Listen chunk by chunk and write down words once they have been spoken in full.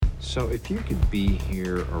So if you could be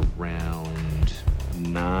here around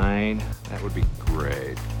 9, that would be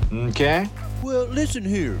great. Okay? Well, listen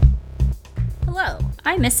here. Hello,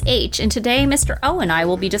 I'm Miss H, and today Mr. O and I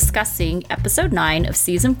will be discussing Episode 9 of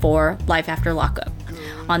Season 4, Life After Lockup.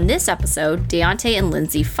 On this episode, Deontay and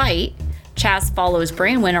Lindsay fight, Chaz follows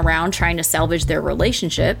Brainwin around trying to salvage their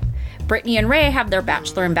relationship, Brittany and Ray have their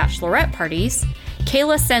bachelor and bachelorette parties,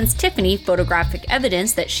 Kayla sends Tiffany photographic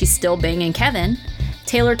evidence that she's still banging Kevin,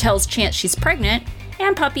 Taylor tells Chance she's pregnant,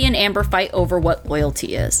 and Puppy and Amber fight over what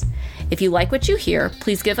loyalty is. If you like what you hear,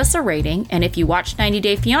 please give us a rating, and if you watch 90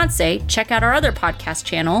 Day Fiancé, check out our other podcast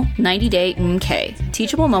channel, 90 Day MK,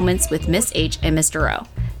 Teachable Moments with Miss H and Mr. O.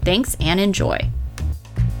 Thanks and enjoy.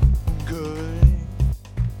 Good.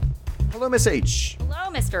 Hello, Miss H.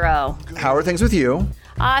 Hello, Mr. O. How are things with you?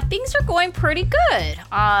 Things are going pretty good.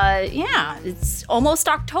 Yeah, it's almost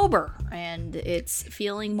October, and it's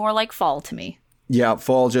feeling more like fall to me. Yeah,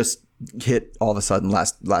 fall just hit all of a sudden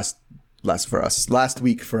last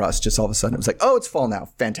week for us. Just all of a sudden it was like, oh, it's fall now.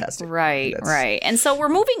 Fantastic. Right. And so we're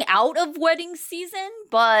moving out of wedding season,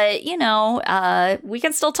 but we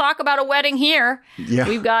can still talk about a wedding here. Yeah.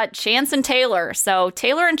 We've got Chance and Taylor. So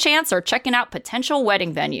Taylor and Chance are checking out potential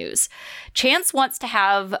wedding venues. Chance wants to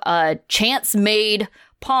have a Chance-made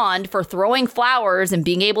pond for throwing flowers and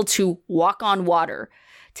being able to walk on water.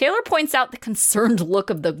 Taylor points out the concerned look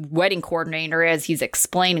of the wedding coordinator as he's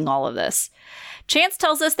explaining all of this. Chance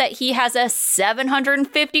tells us that he has a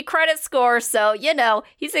 750 credit score, so,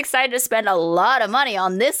 he's excited to spend a lot of money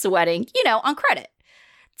on this wedding, on credit.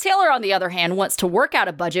 Taylor, on the other hand, wants to work out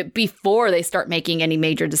a budget before they start making any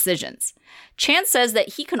major decisions. Chance says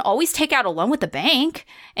that he can always take out a loan with the bank,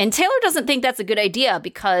 and Taylor doesn't think that's a good idea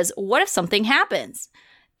because what if something happens?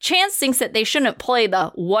 Chance thinks that they shouldn't play the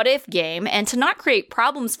what-if game and to not create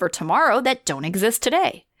problems for tomorrow that don't exist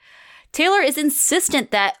today. Taylor is insistent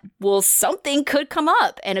that, something could come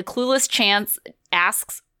up, and a clueless Chance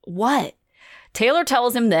asks, what? Taylor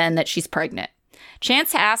tells him then that she's pregnant.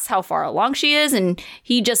 Chance asks how far along she is, and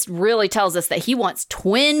he just really tells us that he wants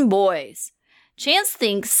twin boys. Chance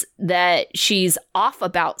thinks that she's off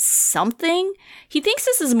about something. He thinks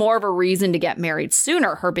this is more of a reason to get married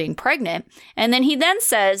sooner, her being pregnant. And then he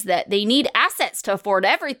says that they need assets to afford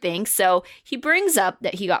everything. So he brings up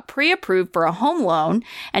that he got pre-approved for a home loan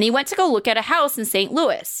and he went to go look at a house in St.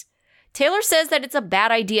 Louis. Taylor says that it's a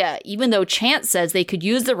bad idea, even though Chance says they could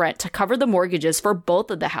use the rent to cover the mortgages for both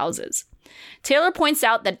of the houses. Taylor points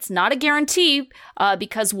out that it's not a guarantee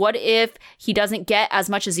because what if he doesn't get as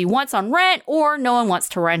much as he wants on rent or no one wants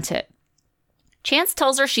to rent it? Chance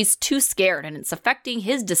tells her she's too scared and it's affecting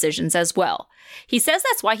his decisions as well. He says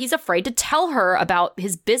that's why he's afraid to tell her about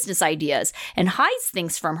his business ideas and hides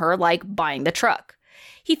things from her like buying the truck.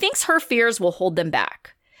 He thinks her fears will hold them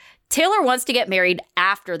back. Taylor wants to get married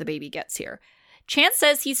after the baby gets here. Chance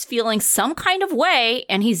says he's feeling some kind of way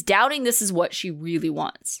and he's doubting this is what she really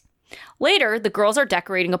wants. Later, the girls are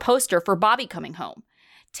decorating a poster for Bobby coming home.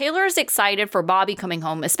 Taylor is excited for Bobby coming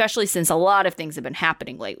home, especially since a lot of things have been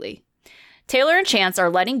happening lately. Taylor and Chance are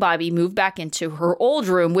letting Bobby move back into her old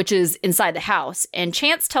room, which is inside the house, and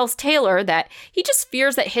Chance tells Taylor that he just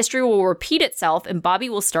fears that history will repeat itself and Bobby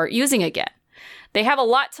will start using again. They have a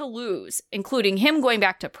lot to lose, including him going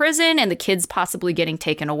back to prison and the kids possibly getting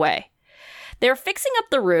taken away. They're fixing up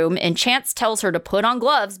the room, and Chance tells her to put on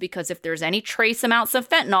gloves because if there's any trace amounts of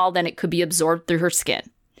fentanyl, then it could be absorbed through her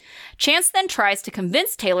skin. Chance then tries to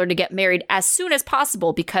convince Taylor to get married as soon as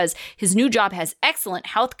possible because his new job has excellent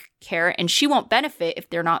health care and she won't benefit if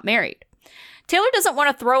they're not married. Taylor doesn't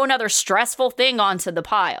want to throw another stressful thing onto the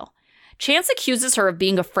pile. Chance accuses her of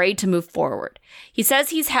being afraid to move forward. He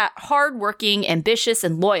says he's hardworking, ambitious,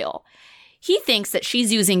 and loyal. He thinks that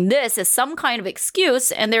she's using this as some kind of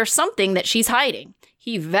excuse and there's something that she's hiding.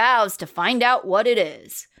 He vows to find out what it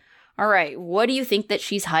is. All right, what do you think that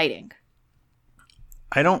she's hiding?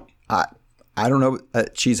 I don't know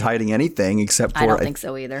that she's hiding anything except for... I don't think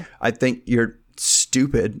so either. I think you're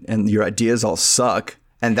stupid and your ideas all suck.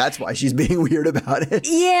 And that's why she's being weird about it.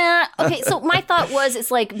 Yeah. Okay. So my thought was, it's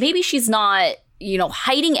like, maybe she's not,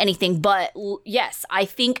 hiding anything. But yes, I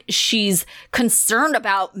think she's concerned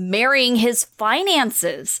about marrying his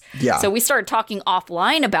finances. Yeah. So we started talking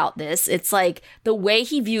offline about this. It's like the way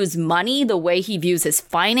he views money, the way he views his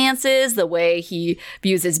finances, the way he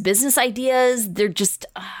views his business ideas. They're just,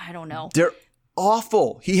 I don't know. They're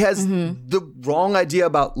awful. He has the wrong idea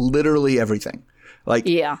about literally everything. Like,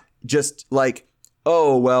 yeah. Just like,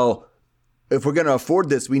 oh, well, if we're going to afford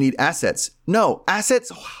this, we need assets. No,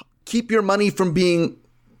 assets keep your money from being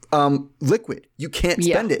liquid. You can't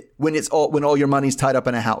spend it when all your money's tied up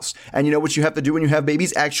in a house. And you know what you have to do when you have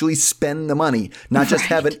babies? Actually spend the money, not just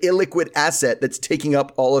have an illiquid asset that's taking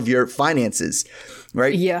up all of your finances,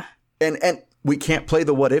 right? Yeah. And we can't play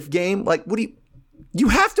the what if game. Like, you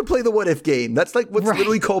have to play the what if game. That's like what's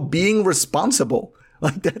literally called being responsible.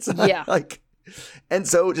 Like that's like, and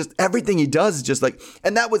so just everything he does is just like,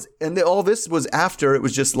 all this was after it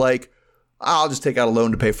was just like, I'll just take out a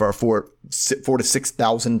loan to pay for our $4,000 to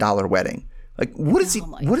 $6,000 wedding. Like, what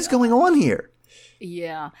is going on here?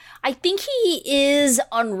 Yeah. I think he is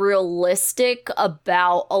unrealistic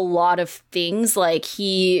about a lot of things. Like,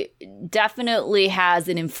 he definitely has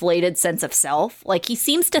an inflated sense of self. Like, he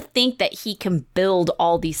seems to think that he can build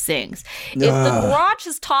all these things. If the garage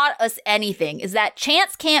has taught us anything, is that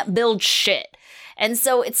Chance can't build shit. And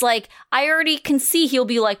so it's like, I already can see he'll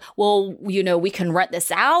be like, well, we can rent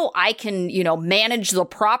this out. I can, manage the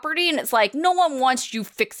property. And it's like, no one wants you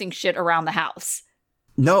fixing shit around the house.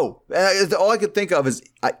 No. All I could think of is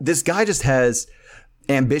this guy just has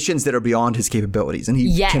ambitions that are beyond his capabilities. And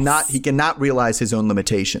he cannot realize his own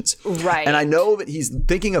limitations. Right. And I know that he's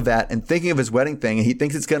thinking of that and thinking of his wedding thing. And he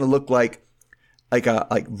thinks it's going to look like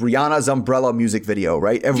Rihanna's Umbrella music video,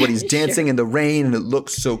 right? Everybody's dancing in the rain and it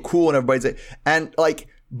looks so cool and everybody's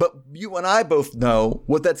but you and I both know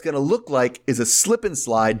what that's going to look like is a slip and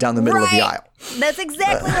slide down the middle of the aisle. That's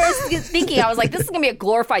exactly what I was thinking. I was like, this is going to be a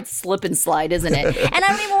glorified slip and slide, isn't it? And I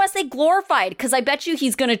don't even want to say glorified because I bet you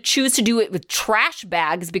he's going to choose to do it with trash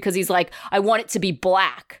bags because he's like, I want it to be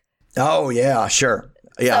black. Oh, yeah, sure.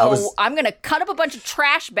 Yeah, so I'm going to cut up a bunch of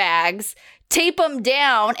trash bags, tape them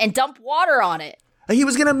down, and dump water on it. He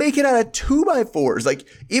was going to make it out of 2x4s. Like,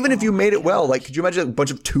 even if you made it well, like, could you imagine a bunch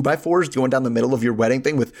of 2x4s going down the middle of your wedding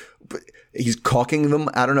thing he's caulking them?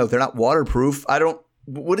 I don't know. They're not waterproof.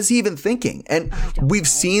 What is he even thinking? And we've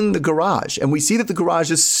seen the garage and we see that the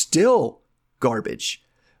garage is still garbage,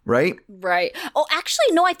 right? Right. Oh,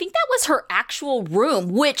 actually, no, I think that was her actual room,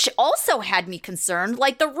 which also had me concerned.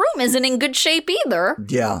 Like, the room isn't in good shape either.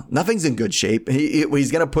 Yeah, nothing's in good shape.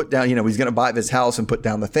 He's going to put down, he's going to buy this house and put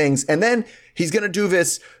down the things. And then he's going to do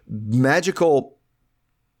this magical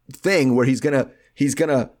thing where he's going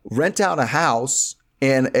to rent out a house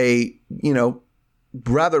in a,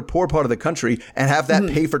 rather poor part of the country and have that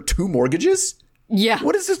pay for 2 mortgages. Yeah.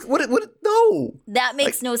 What is this? What? No. That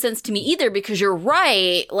makes no sense to me either because you're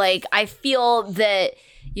right. Like, I feel that,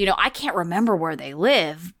 I can't remember where they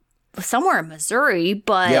live, somewhere in Missouri,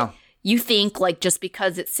 but you think like just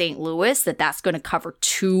because it's St. Louis that's going to cover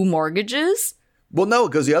 2 mortgages? Well, no,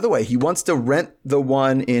 it goes the other way. He wants to rent the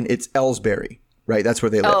one it's Ellsbury, right? That's where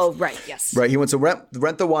they live. Oh, right. Yes. Right. He wants to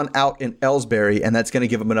rent the one out in Ellsbury, and that's going to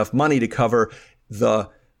give him enough money to cover the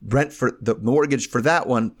rent for the mortgage for that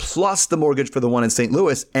one plus the mortgage for the one in St.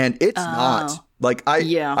 Louis, and it's not like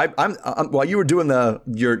I'm while you were doing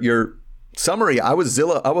your summary, I'm on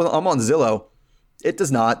Zillow. It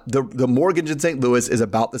does not. The mortgage in St. Louis is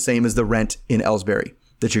about the same as the rent in Ellsbury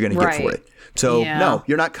that you're going to get for it. So no,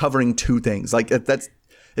 you're not covering 2 things. Like it's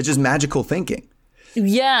just magical thinking.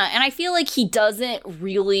 Yeah, and I feel like he doesn't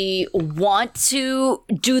really want to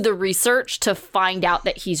do the research to find out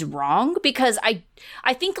that he's wrong because I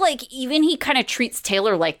think like even he kind of treats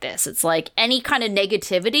Taylor like this. It's like any kind of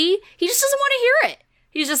negativity, he just doesn't want to hear it.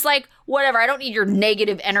 He's just like, whatever, I don't need your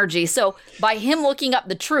negative energy. So by him looking up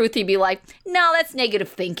the truth, he'd be like, no, that's negative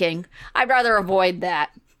thinking. I'd rather avoid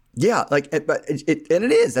that. Yeah, but it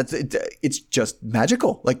is. It's just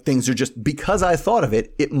magical. Like things are just, because I thought of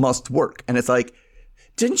it, it must work. And it's like,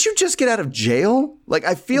 didn't you just get out of jail? Like,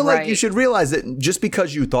 I feel like you should realize that just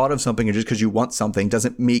because you thought of something or just because you want something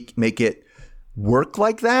doesn't make it work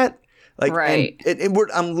like that. Like,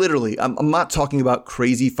 I'm not talking about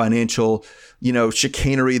crazy financial,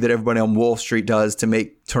 chicanery that everybody on Wall Street does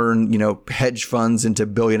to turn hedge funds into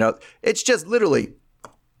billionaires. It's just literally,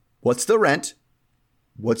 what's the rent?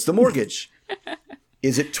 What's the mortgage?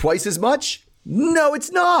 Is it twice as much? No,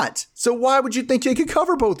 it's not. So why would you think you could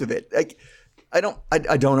cover both of it? Like, I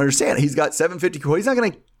don't understand. He's got 750. He's not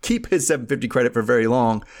going to keep his 750 credit for very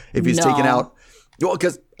long if he's taken out. Well,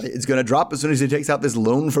 because it's going to drop as soon as he takes out this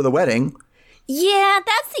loan for the wedding. Yeah,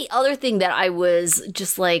 that's the other thing that I was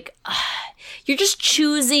just like, you're just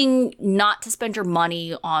choosing not to spend your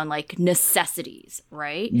money on like necessities,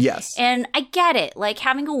 right? Yes. And I get it. Like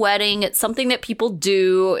having a wedding, it's something that people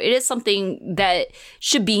do. It is something that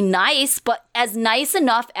should be nice, but as nice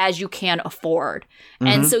enough as you can afford. Mm-hmm.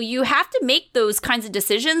 And so you have to make those kinds of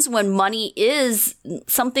decisions when money is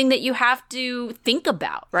something that you have to think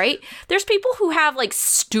about, right? There's people who have like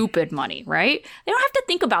stupid money, right? They don't have to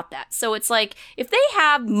think about that. So it's like if they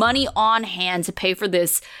have money on hand to pay for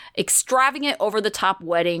this extravagant having an over-the-top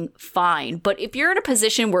wedding, fine. But if you're in a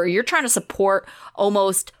position where you're trying to support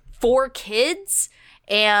almost 4 kids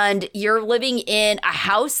and you're living in a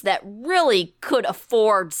house that really could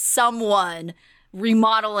afford someone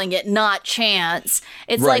remodeling it, not Chance,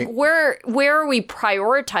 it's Right. like, where are we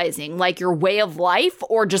prioritizing? Like your way of life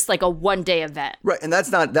or just like a one-day event? Right. And that's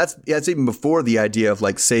even before the idea of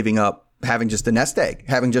like saving up, having just a nest egg,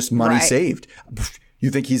 having just money Right. saved. You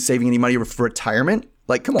think he's saving any money for retirement?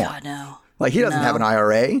 Like, come on. God, no. Like, he doesn't No. have an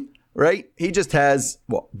IRA, right? He just has,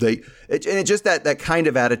 and it's just that kind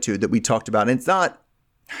of attitude that we talked about. And it's not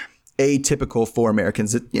atypical for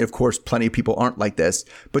Americans. Of course, plenty of people aren't like this,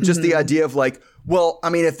 but just the idea of like, well, I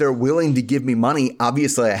mean, if they're willing to give me money,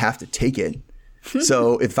 obviously I have to take it.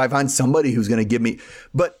 So if I find somebody who's going to give me,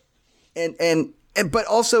 but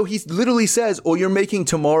also he literally says, "Oh, you're making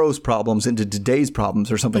tomorrow's problems into today's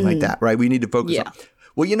problems," or something like that, right? We need to focus on.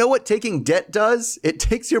 Well, you know what taking debt does? It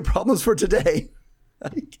takes your problems for today,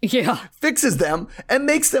 Yeah. fixes them, and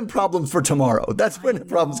makes them problems for tomorrow. That's when the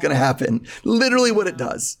problem's going to happen. Literally what it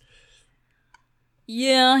does.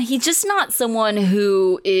 Yeah, he's just not someone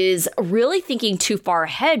who is really thinking too far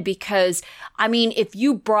ahead because, I mean, if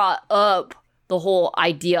you brought up the whole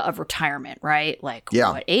idea of retirement, right? Like,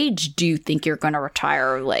 Yeah. what age do you think you're going to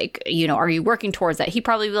retire? Like, are you working towards that? He'd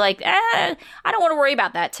probably be like, I don't want to worry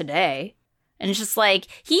about that today. And it's just like,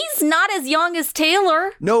 he's not as young as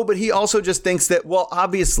Taylor. No, but he also just thinks that, well,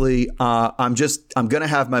 obviously, I'm going to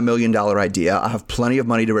have my $1 million idea. I have plenty of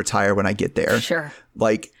money to retire when I get there. Sure.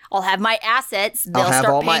 Like, I'll have my assets. They'll I'll have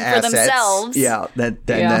start all my paying for assets. themselves. Yeah.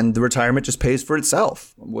 Then the retirement just pays for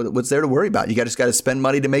itself. What's there to worry about? You just got to spend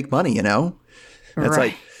money to make money, you know? It's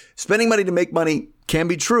Right. like spending money to make money can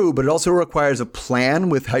be true, but it also requires a plan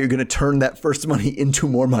with how you're going to turn that first money into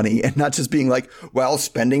more money and not just being like, well,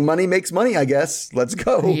 spending money makes money, I guess. Let's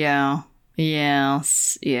go. Yeah. Yeah.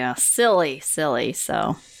 Silly.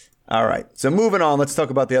 So. All right. So moving on, let's talk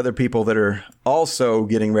about the other people that are also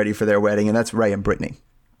getting ready for their wedding, and that's Ray and Brittany.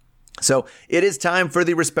 So it is time for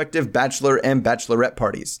the respective bachelor and bachelorette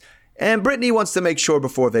parties. And Brittany wants to make sure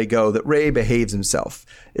before they go that Ray behaves himself,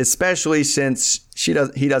 especially since he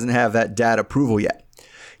doesn't have that dad approval yet.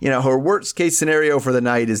 Her worst case scenario for the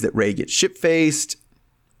night is that Ray gets shit-faced,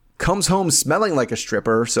 comes home smelling like a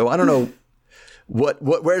stripper. So I don't know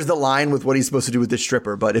where's the line with what he's supposed to do with this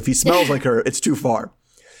stripper, but if he smells like her, it's too far,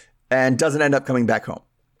 and doesn't end up coming back home.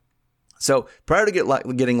 So prior to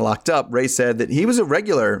getting locked up, Ray said that he was a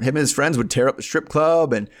regular. Him and his friends would tear up the strip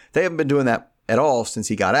club, and they haven't been doing that at all since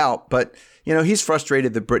he got out. But, he's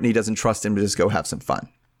frustrated that Brittany doesn't trust him to just go have some fun.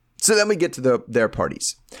 So then we get to their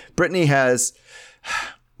parties. Brittany has,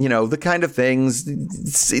 the kind of things,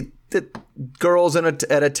 the girls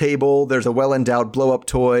at a table, there's a well-endowed blow-up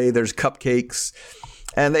toy, there's cupcakes,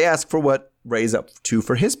 and they ask for what Ray's up to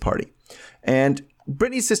for his party. And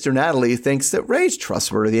Brittany's sister Natalie thinks that Ray's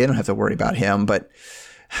trustworthy. They don't have to worry about him. But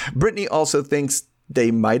Brittany also thinks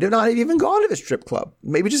they might have not even gone to the strip club,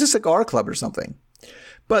 maybe just a cigar club or something.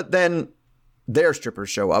 But then their strippers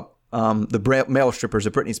show up, the male strippers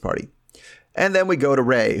at Brittany's party. And then we go to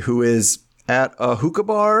Ray, who is at a hookah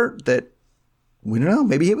bar that, we don't know,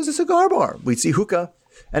 maybe it was a cigar bar. We see hookah.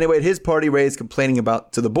 Anyway, at his party, Ray is complaining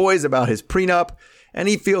to the boys about his prenup, and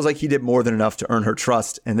he feels like he did more than enough to earn her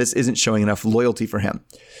trust, and this isn't showing enough loyalty for him.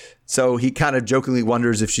 So he kind of jokingly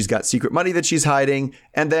wonders if she's got secret money that she's hiding.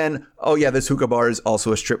 And then, oh yeah, this hookah bar is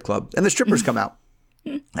also a strip club. And the strippers come out.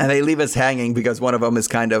 And they leave us hanging because one of them is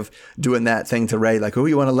kind of doing that thing to Ray, like, oh,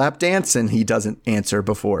 you want a lap dance? And he doesn't answer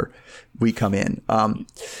before we come in.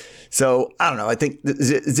 So I don't know. I think,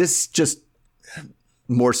 is this just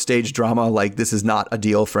more stage drama? Like, this is not a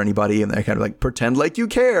deal for anybody. And they're kind of like, pretend like you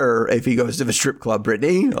care if he goes to the strip club,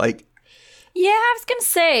 Brittany. Like, yeah, I was going to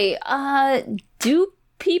say, do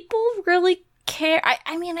people really care?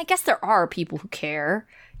 I mean, I guess there are people who care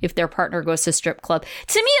if their partner goes to strip club.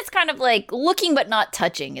 To me, it's kind of like looking but not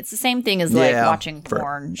touching. It's the same thing as like watching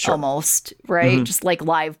porn almost, right? Mm-hmm. Just like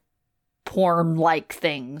live porn-like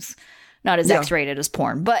things. Not as X-rated as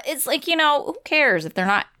porn. But it's like, who cares if they're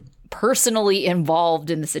not personally involved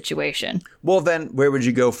in the situation? Well, then where would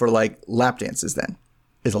you go for like lap dances then?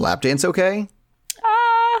 Is a lap dance okay?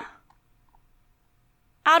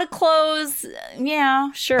 Out of clothes,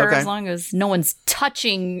 yeah, sure. Okay. As long as no one's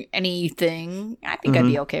touching anything, I think I'd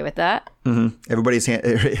be okay with that. Mm-hmm. Everybody's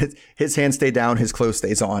his hands stay down, his clothes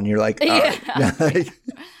stays on. You're like, yeah.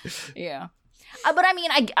 But I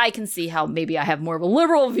mean, I can see how maybe I have more of a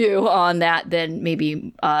liberal view on that than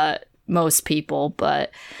maybe most people.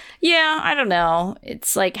 But yeah, I don't know.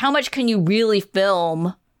 It's like, how much can you really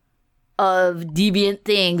film of deviant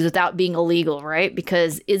things without being illegal, right?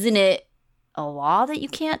 Because isn't it a law that you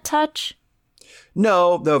can't touch?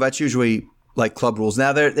 No, that's usually like club rules.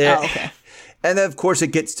 Now they're okay. And then of course it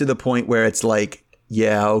gets to the point where it's like,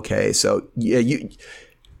 yeah, okay, so yeah,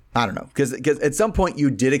 I don't know, because at some point you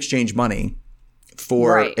did exchange money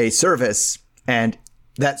for a service, and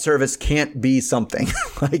that service can't be something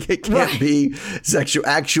like it can't be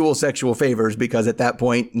actual sexual favors, because at that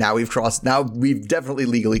point now we've definitely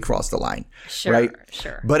legally crossed the line. Sure, right?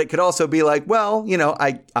 Sure. But it could also be like, well,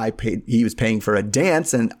 he was paying for a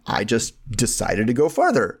dance and I just decided to go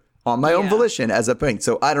further on my own volition as a thing.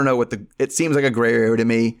 So I don't know it seems like a gray area to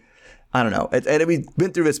me. I don't know. And we've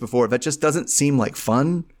been through this before. That just doesn't seem like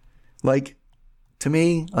fun. Like, to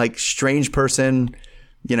me, like strange person,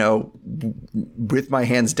 with my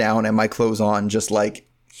hands down and my clothes on, just like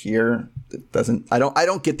here. It doesn't. I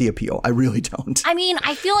don't get the appeal. I really don't. I mean,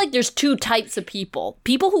 I feel like there's two types of people: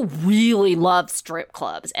 people who really love strip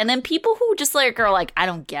clubs, and then people who just like are like, I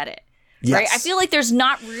don't get it. Yes. Right? I feel like there's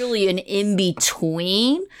not really an in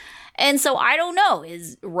between. And so I don't know.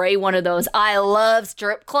 Is Ray one of those I love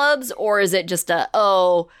strip clubs, or is it just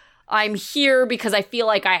I'm here because I feel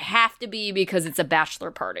like I have to be because it's a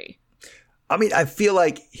bachelor party? I mean, I feel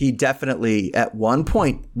like he definitely at one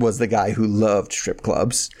point was the guy who loved strip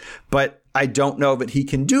clubs, but I don't know that he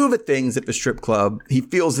can do the things at the strip club. He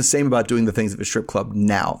feels the same about doing the things at the strip club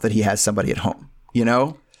now that he has somebody at home,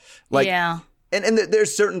 Like, yeah. And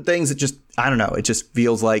there's certain things that just, I don't know, it just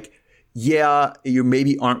feels like, yeah, you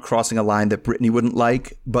maybe aren't crossing a line that Brittany wouldn't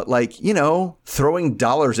like, but like, throwing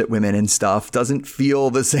dollars at women and stuff doesn't feel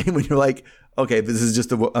the same when you're like, okay, this is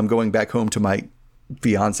just I'm going back home to my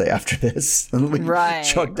fiance after this. And we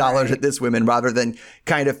chuck dollars at this woman, rather than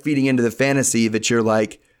kind of feeding into the fantasy that you're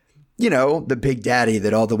like, the big daddy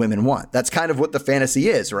that all the women want. That's kind of what the fantasy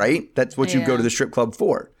is, right? That's what you go to the strip club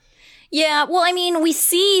for. Yeah, well, I mean, we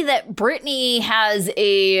see that Brittany has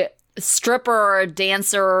a stripper or a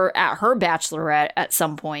dancer at her bachelorette at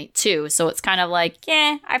some point, too. So it's kind of like,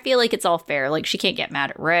 I feel like it's all fair. Like, she can't get mad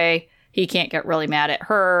at Ray. He can't get really mad at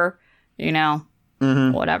her,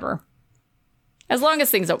 whatever. As long as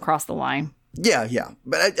things don't cross the line. Yeah.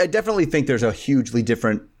 But I definitely think there's a hugely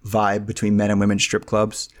different vibe between men and women strip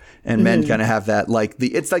clubs. And men kind of have that, like,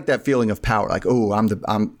 it's like that feeling of power. Like, oh, I'm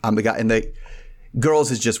the guy. And the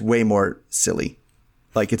girls is just way more silly.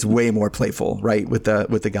 Like, it's way more playful, right? With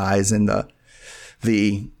the guys and the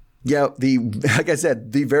like I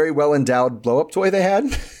said, the very well endowed blow up toy they had.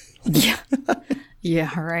 Yeah.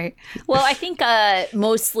 Yeah, right. Well, I think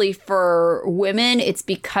mostly for women, it's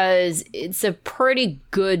because it's a pretty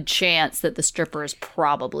good chance that the stripper is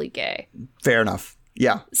probably gay. Fair enough.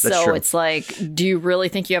 Yeah, that's so true. It's like, do you really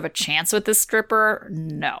think you have a chance with this stripper?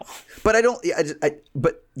 No. But I don't.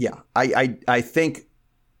 I think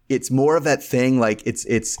it's more of that thing. Like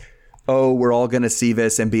it's. Oh, we're all gonna see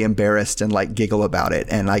this and be embarrassed and like giggle about it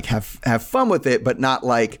and like have fun with it, but not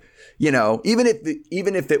like. Even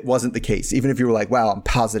if it wasn't the case, even if you were like, wow, I'm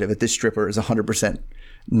positive that this stripper is 100%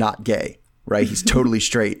 not gay, right? He's totally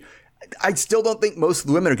straight. I still don't think most of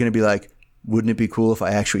the women are going to be like, wouldn't it be cool if I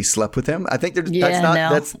actually slept with him? I think that's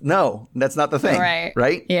not the thing.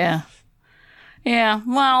 Right? Yeah. Yeah,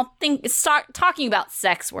 well, talking about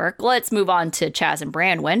sex work, let's move on to Chaz and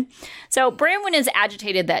Branwen. So Branwen is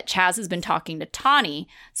agitated that Chaz has been talking to Tawny.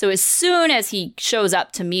 So as soon as he shows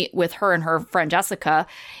up to meet with her and her friend Jessica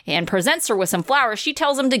and presents her with some flowers, she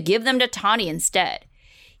tells him to give them to Tawny instead.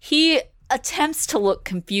 He attempts to look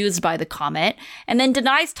confused by the comment and then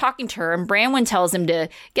denies talking to her, and Branwen tells him to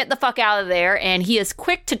get the fuck out of there, and he is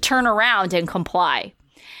quick to turn around and comply.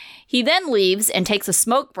 He then leaves and takes a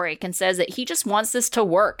smoke break and says that he just wants this to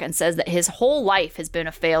work, and says that his whole life has been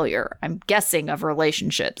a failure, I'm guessing, of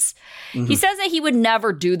relationships. Mm-hmm. He says that he would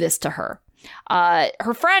never do this to her.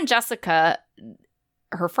 Her friend Jessica,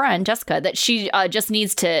 that she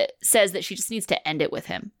says that she just needs to end it with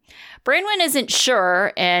him. Branwen isn't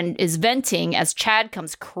sure and is venting as Chad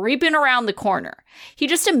comes creeping around the corner. He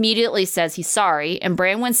just immediately says he's sorry, and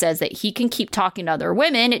Branwen says that he can keep talking to other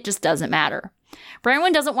women, it just doesn't matter.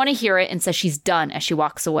 Branwen doesn't want to hear it and says she's done as she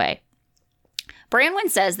walks away. Branwen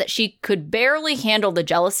says that she could barely handle the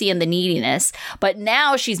jealousy and the neediness, but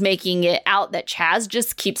now she's making it out that Chaz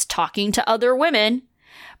just keeps talking to other women.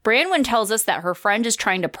 Branwen tells us that her friend is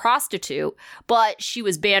trying to prostitute, but she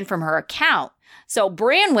was banned from her account. So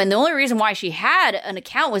Branwen, the only reason why she had an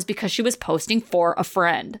account was because she was posting for a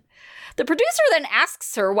friend. The producer then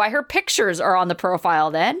asks her why her pictures are on the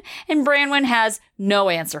profile then, and Branwen has no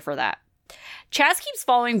answer for that. Chaz keeps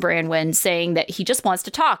following Branwen, saying that he just wants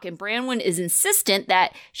to talk, and Branwen is insistent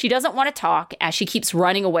that she doesn't want to talk as she keeps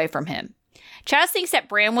running away from him. Chaz thinks that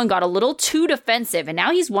Branwen got a little too defensive, and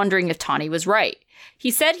now he's wondering if Tawny was right.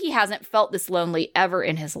 He said he hasn't felt this lonely ever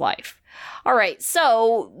in his life. All right,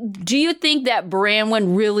 so do you think that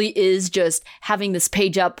Branwen really is just having this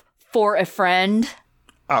page up for a friend?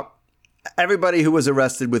 Oh, everybody who was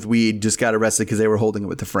arrested with weed just got arrested because they were holding it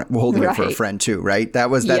with a friend, holding it for a friend too, right?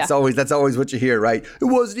 That's always what you hear, right? It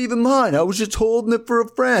wasn't even mine. I was just holding it for a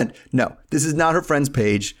friend. No, this is not her friend's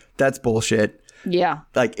page. That's bullshit. Yeah,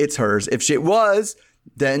 like it's hers. If it was,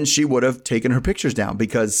 then she would have taken her pictures down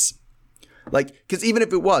because even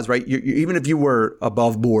if it was right, even if you were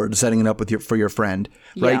above board setting it up with for your friend,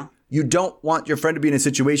 right? Yeah. You don't want your friend to be in a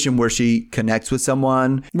situation where she connects with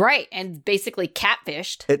someone. Right. And basically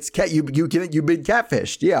catfished. You've been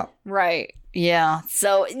catfished. Yeah. Right. Yeah.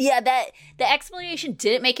 So, yeah, the explanation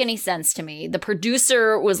didn't make any sense to me. The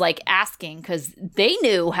producer was like asking because they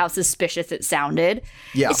knew how suspicious it sounded.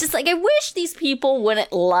 Yeah. It's just like, I wish these people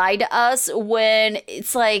wouldn't lie to us when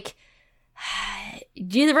it's like,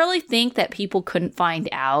 do you really think that people couldn't find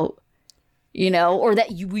out? You know, or that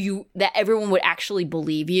that everyone would actually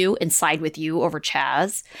believe you and side with you over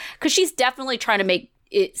Chaz? Because she's definitely trying to make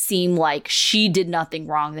it seem like she did nothing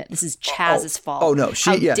wrong, that this is Chaz's fault. Oh, no.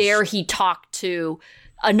 How dare he talk to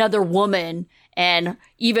another woman and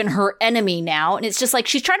even her enemy now? And it's just like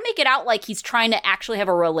she's trying to make it out like he's trying to actually have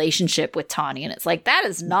a relationship with Tawny. And it's like, that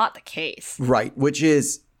is not the case. Right, which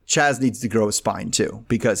is Chaz needs to grow a spine too,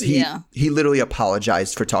 because he literally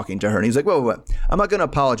apologized for talking to her. And he's like, whoa. I'm not going to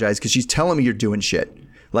apologize because she's telling me you're doing shit.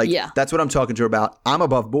 That's what I'm talking to her about. I'm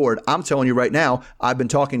above board. I'm telling you right now, I've been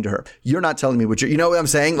talking to her. You're not telling me what you know what I'm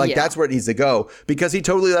saying? That's where it needs to go, because he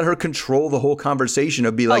totally let her control the whole conversation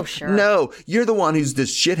of no, you're the one who's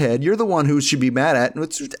this shithead. You're the one who should be mad at,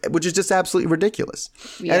 which is just absolutely ridiculous.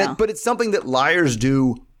 Yeah. But it's something that liars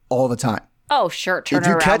do all the time. Oh, sure. If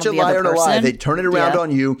you catch a liar in a lie, they turn it around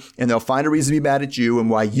on you, and they'll find a reason to be mad at you and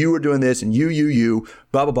why you are doing this and you,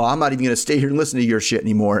 blah, blah, blah. I'm not even going to stay here and listen to your shit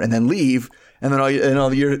anymore, and then leave. And then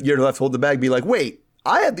all you're left hold the bag, be like, wait,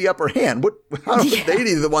 I had the upper hand. How did they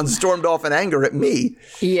be the ones stormed off in anger at me?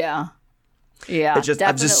 Yeah. Yeah. It's just,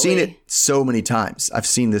 I've just seen it so many times. I've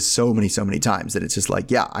seen this so many times that it's just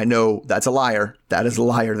like, yeah, I know that's a liar. That is a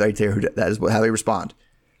liar right there. That is how they respond.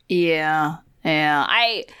 Yeah. Yeah.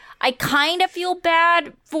 I kind of feel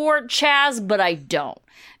bad for Chaz, but I don't,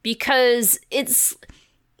 because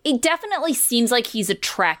it definitely seems like he's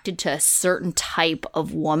attracted to a certain type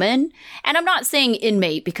of woman. And I'm not saying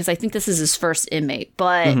inmate, because I think this is his first inmate,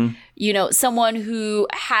 but, someone who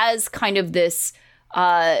has kind of this,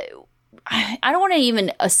 I don't want to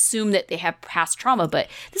even assume that they have past trauma, but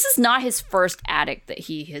this is not his first addict that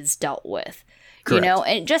he has dealt with, Correct.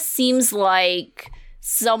 And it just seems like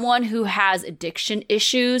someone who has addiction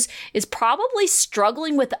issues is probably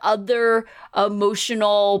struggling with other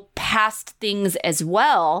emotional past things as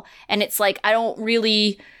well. And it's like, I don't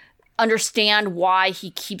really understand why he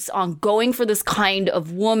keeps on going for this kind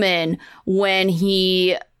of woman when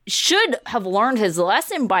he should have learned his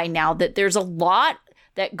lesson by now, that there's a lot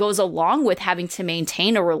that goes along with having to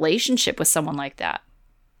maintain a relationship with someone like that.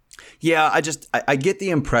 Yeah, I get the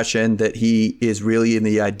impression that he is really in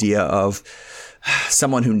the idea of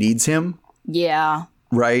someone who needs him. Yeah.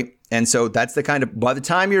 Right. And so that's the kind of, by the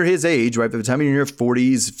time you're his age, right, by the time you're in your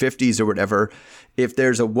 40s, 50s or whatever, if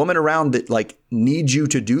there's a woman around that needs you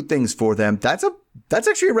to do things for them, that's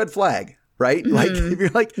actually a red flag, right?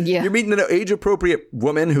 Mm-hmm. Like if you're you're meeting an age appropriate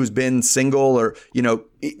woman who's been single or,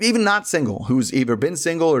 even not single, who's either been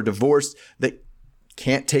single or divorced, that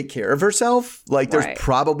can't take care of herself, there's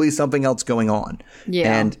probably something else going on.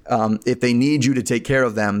 Yeah. And if they need you to take care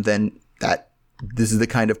of them, then this is the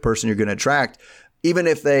kind of person you're going to attract. Even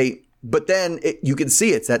if but then you can see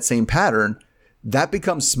it's that same pattern that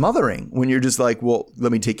becomes smothering when you're just like, well,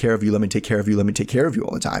 let me take care of you. Let me take care of you. Let me take care of you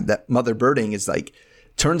all the time. That mother birding is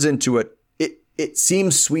turns into it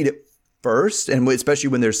seems sweet at first. And especially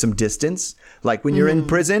when there's some distance, like when you're in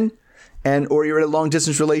prison or you're in a long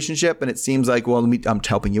distance relationship and it seems like, well, I'm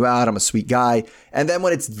helping you out. I'm a sweet guy. And then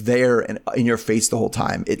when it's there and in your face the whole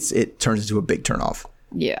time, it turns into a big turnoff.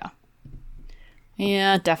 Yeah.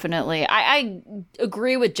 Yeah, definitely. I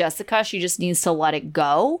agree with Jessica. She just needs to let it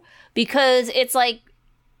go, because it's like,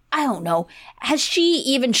 I don't know. Has she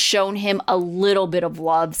even shown him a little bit of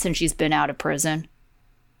love since she's been out of prison?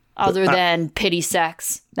 Other than pity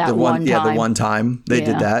sex that one time. Yeah, the one time they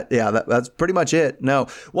did that. Yeah, that's pretty much it. No.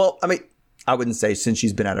 Well, I mean, I wouldn't say since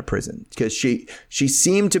she's been out of prison, because she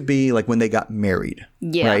seemed to be like when they got married,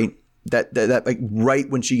 right? That right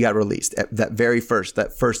when she got released,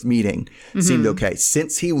 that first meeting seemed okay.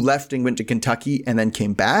 Since he left and went to Kentucky and then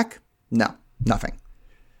came back, no, nothing.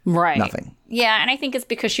 Right. Nothing. Yeah, and I think it's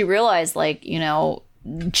because she realized, like, you know,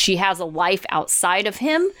 she has a life outside of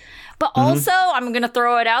him. But also, I'm going to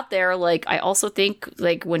throw it out there, like, I also think,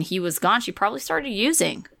 like, when he was gone, she probably started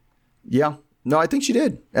using. Yeah. No, I think she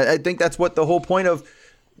did. I think that's what the whole point of,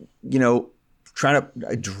 you know, trying to,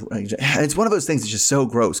 it's one of those things that's just so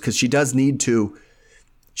gross because she does need to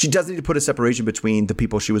put a separation between the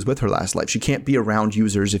people she was with her last life. She can't be around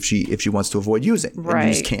users if she wants to avoid using. Right. And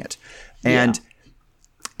you just can't.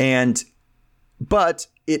 But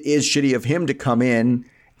it is shitty of him to come in,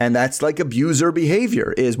 and that's like abuser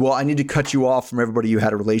behavior is, well, I need to cut you off from everybody you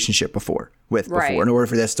had a relationship with before in order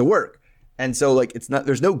for this to work. And so, like,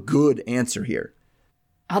 there's no good answer here.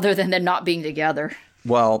 Other than them not being together.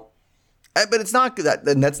 Well, but it's not good.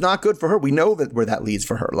 And that's not good for her. We know that where that leads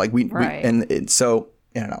for her. Like, so,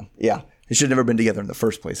 I don't know. Yeah. They should have never been together in the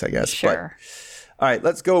first place, I guess. Sure. But, all right,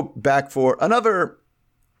 let's go back for another.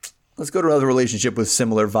 Let's go to another relationship with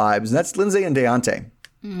similar vibes, and that's Lindsay and Deontay.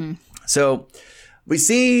 So we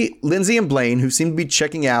see Lindsay and Blaine, who seem to be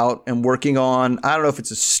checking out and working on, I don't know if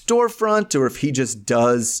it's a storefront or if he just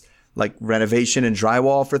does like renovation and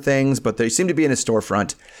drywall for things, but they seem to be in a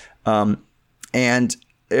storefront. And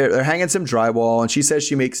they're hanging some drywall, and she says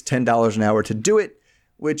she makes $10 an hour to do it,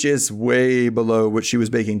 which is way below what she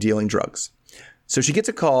was making dealing drugs. So she gets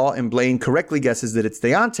a call, and Blaine correctly guesses that it's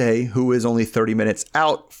Deontay, who is only 30 minutes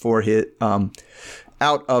out for his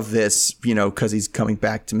out of this, you know, because he's coming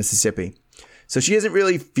back to Mississippi. So she isn't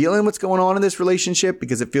really feeling what's going on in this relationship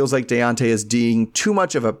because it feels like Deontay is being too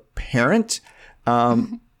much of a parent,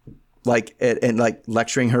 like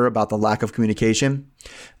lecturing her about the lack of communication.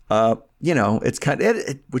 You know, it's kind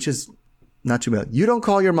of which is not too bad. You don't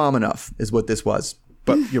call your mom enough, is what this was,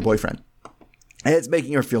 but your boyfriend. And it's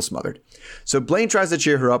making her feel smothered. So Blaine tries to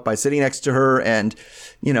cheer her up by sitting next to her and,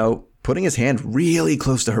 you know, putting his hand really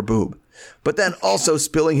close to her boob, but then also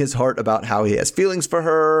spilling his heart about how he has feelings for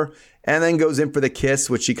her, and then goes in for the kiss,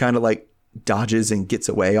 which she kind of like dodges and gets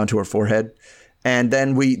away onto her forehead. And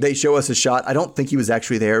then they show us a shot. I don't think he was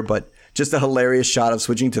actually there, but just a hilarious shot of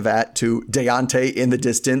switching to Deontay in the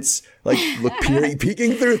distance, like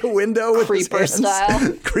peeking through the window with Creeper his hands.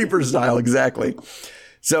 style. Creeper style, exactly.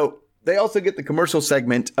 So they also get the commercial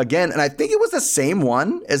segment again, and I think it was the same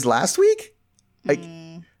one as last week. Like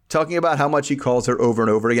talking about how much he calls her over and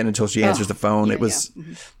over again until she answers the phone. Yeah, it was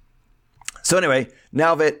So anyway,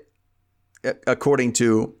 now that according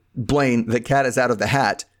to Blaine, the cat is out of the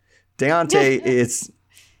hat, Deontay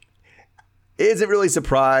isn't really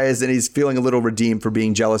surprised, and he's feeling a little redeemed for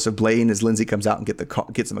being jealous of Blaine as Lindsay comes out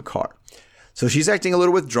and gets him a car. So she's acting a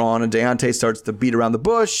little withdrawn, and Deontay starts to beat around the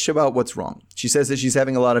bush about what's wrong. She says that she's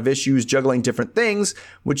having a lot of issues juggling different things,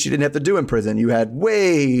 which she didn't have to do in prison. You had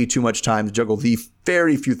way too much time to juggle the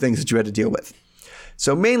very few things that you had to deal with.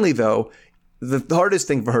 So mainly, though, the hardest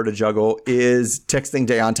thing for her to juggle is texting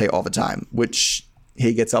Deontay all the time, which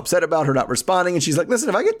he gets upset about her not responding. And she's like, listen,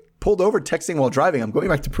 if I get pulled over texting while driving, I'm going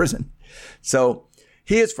back to prison. So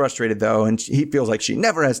he is frustrated, though, and he feels like she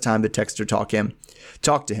never has time to text or talk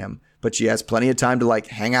to him. But she has plenty of time to like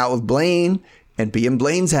hang out with Blaine and be in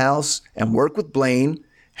Blaine's house and work with Blaine.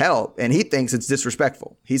 Hell, and he thinks it's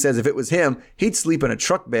disrespectful. He says if it was him, he'd sleep in a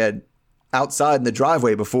truck bed outside in the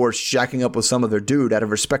driveway before shacking up with some other dude out of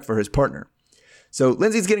respect for his partner. So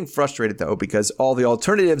Lindsay's getting frustrated, though, because all the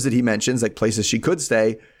alternatives that he mentions, like places she could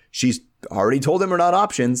stay, she's already told him are not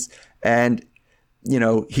options. And, you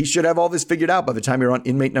know, he should have all this figured out by the time you're on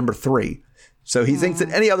inmate number 3. So he thinks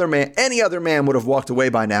that any other man would have walked away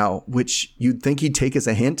by now, which you'd think he'd take as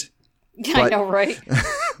a hint. I know, right?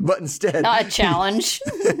 But instead, not a challenge.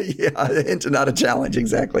 Yeah, a hint, not a challenge,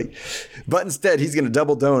 exactly. But instead, he's going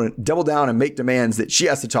to double down and make demands that she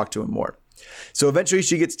has to talk to him more. So eventually,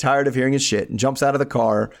 she gets tired of hearing his shit and jumps out of the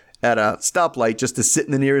car at a stoplight just to sit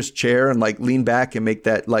in the nearest chair and like lean back and make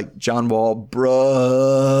that like John Wall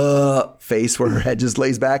bruh face where her head just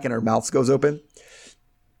lays back and her mouth goes open.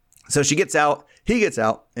 So he gets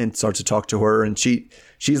out and starts to talk to her, and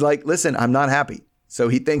she's like, listen, I'm not happy. So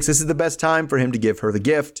he thinks this is the best time for him to give her the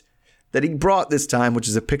gift that he brought this time, which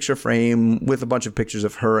is a picture frame with a bunch of pictures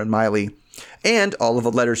of her and Miley and all of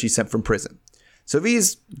the letters she sent from prison. So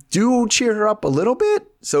these do cheer her up a little bit.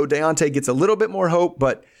 So Deontay gets a little bit more hope,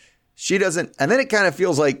 but she doesn't. And then it kind of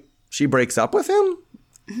feels like she breaks up with him.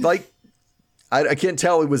 Like, I can't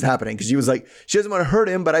tell what was happening because she was like, she doesn't want to hurt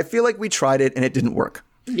him, but I feel like we tried it and it didn't work.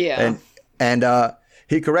 Yeah. And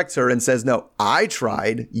he corrects her and says, no, I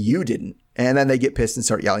tried, you didn't. And then they get pissed and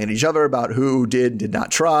start yelling at each other about who did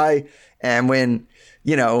not try. And when,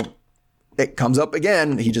 you know, it comes up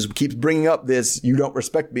again, he just keeps bringing up this, you don't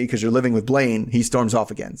respect me because you're living with Blaine. He storms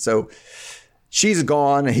off again. So she's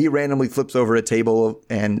gone. He randomly flips over a table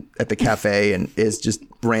and at the cafe and is just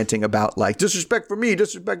ranting about like disrespect for me,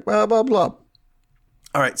 disrespect, blah, blah, blah.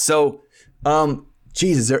 All right. So,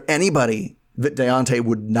 geez, is there anybody that Deontay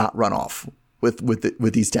would not run off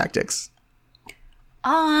with these tactics?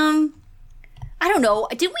 I don't know.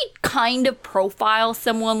 Didn't we kind of profile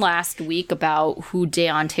someone last week about who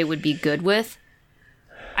Deontay would be good with?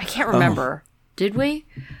 I can't remember. Did we?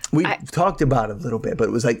 We talked about it a little bit, but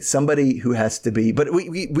it was like somebody who has to be. But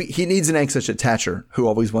he needs an anxious attacher who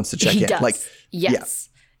always wants to check in. Does. Like, yes.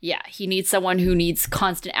 Yeah, he needs someone who needs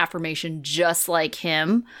constant affirmation just like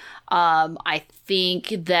him. I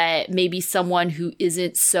think that maybe someone who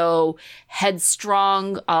isn't so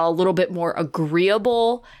headstrong, a little bit more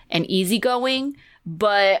agreeable and easygoing.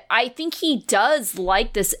 But I think he does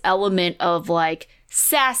like this element of like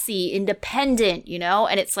sassy, independent, you know?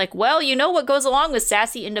 And it's like, well, you know what goes along with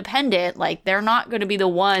sassy, independent? Like, they're not going to be the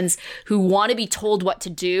ones who want to be told what to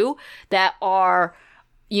do, that are,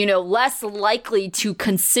 you know, less likely to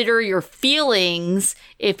consider your feelings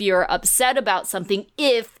if you're upset about something,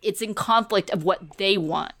 if it's in conflict of what they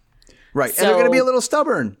want. Right. So, and they're going to be a little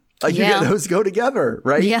stubborn. Like, you get those go together,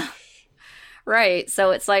 right? Yeah. Right.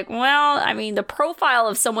 So it's like, well, I mean, the profile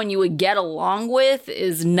of someone you would get along with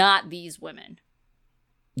is not these women.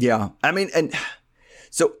 Yeah. I mean, and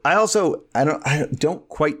so I don't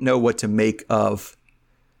quite know what to make of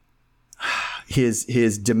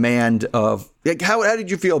his demand of, like, how did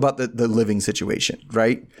you feel about the living situation,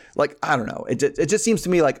 right? Like, I don't know. It just seems to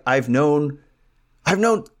me like I've known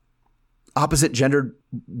opposite gendered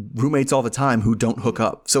roommates all the time who don't hook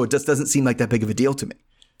up. So it just doesn't seem like that big of a deal to me.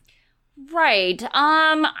 Right.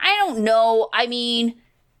 I don't know. I mean,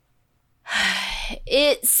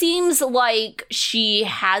 it seems like she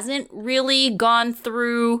hasn't really gone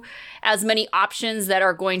through as many options that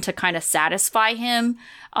are going to kind of satisfy him.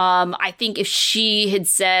 I think if she had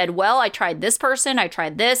said, well, I tried this person, I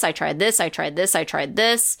tried this, I tried this, I tried this, I tried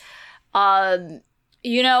this.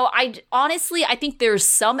 You know, I think there's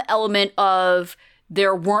some element of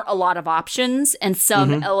there weren't a lot of options and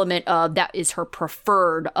some element of that is her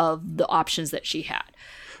preferred of the options that she had.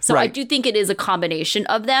 So right. I do think it is a combination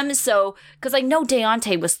of them. So, because I know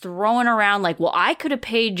Deontay was throwing around like, well, I could have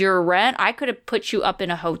paid your rent. I could have put you up in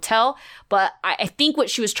a hotel. But I think what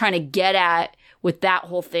she was trying to get at with that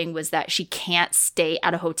whole thing was that she can't stay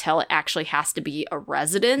at a hotel. It actually has to be a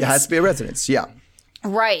residence. It has to be a residence, yeah.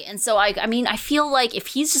 Right. And so, I mean, I feel like if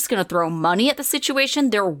he's just going to throw money at the situation,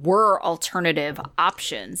 there were alternative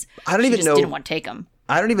options. I don't even know. Didn't want to take them.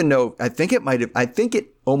 I don't even know. I think it might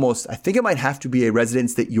have to be a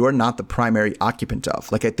residence that you're not the primary occupant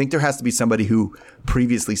of. Like, I think there has to be somebody who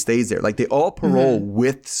previously stays there. Like, they all parole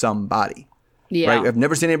with somebody. Yeah. Right? I've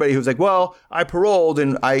never seen anybody who's like, well, I paroled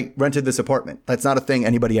and I rented this apartment. That's not a thing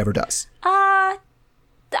anybody ever does. I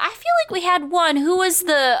feel like we had one. Who was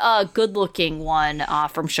the good-looking one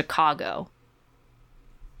from Chicago?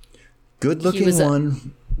 Good-looking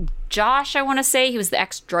one? Josh, I want to say. He was the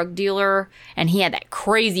ex-drug dealer, and he had that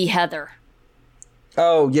crazy Heather.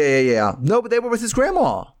 Oh, yeah. No, but they were with his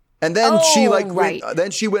grandma. And then she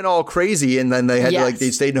went all crazy, and then they had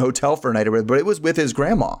they stayed in a hotel for a night or whatever, but it was with his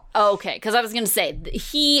grandma. Okay, because I was going to say,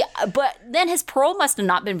 but then his parole must have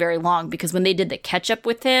not been very long, because when they did the catch-up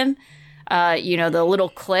with him, the little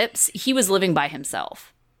clips, he was living by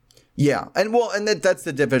himself. Yeah. And that's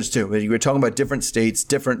the difference too. We're talking about different states,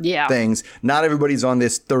 different things. Not everybody's on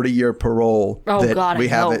this 30-year parole we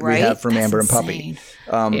have from Amber and Puppy.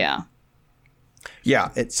 Yeah. Yeah.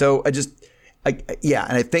 And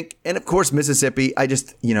I think, and of course, Mississippi, I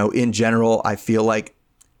just, in general, I feel like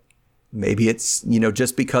maybe it's,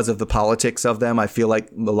 just because of the politics of them, I feel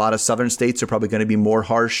like a lot of southern states are probably going to be more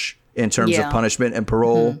harsh in terms of punishment and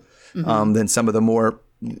parole than some of the more,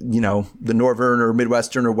 the northern or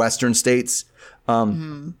Midwestern or Western states.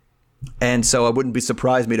 And so I wouldn't be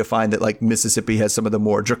surprised to find that like Mississippi has some of the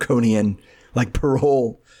more draconian like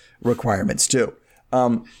parole requirements too.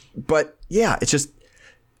 But yeah, it's just,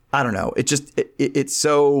 I don't know. It's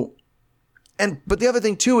so, but the other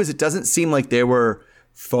thing too is it doesn't seem like they were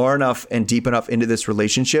far enough and deep enough into this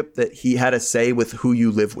relationship that he had a say with who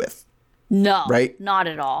you live with. No, right? Not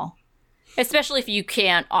at all. Especially if you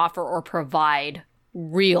can't offer or provide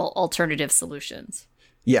real alternative solutions.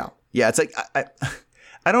 Yeah. It's like,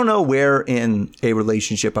 I don't know where in a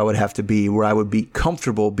relationship I would have to be where I would be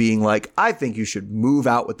comfortable being like, I think you should move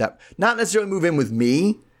out with that. Not necessarily move in with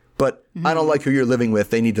me, but I don't like who you're living with.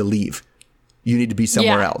 They need to leave. You need to be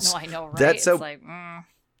somewhere else. No, I know, right?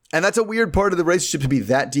 And that's a weird part of the relationship to be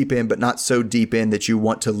that deep in, but not so deep in that you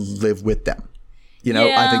want to live with them.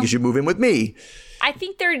 I think you should move in with me. I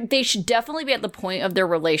think they should definitely be at the point of their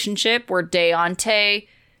relationship where Deontay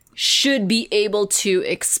should be able to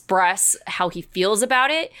express how he feels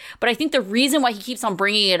about it. But I think the reason why he keeps on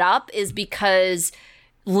bringing it up is because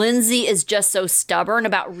Lindsay is just so stubborn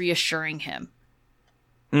about reassuring him.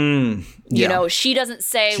 You know, she doesn't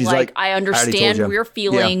say, She's like, I understand already told you. your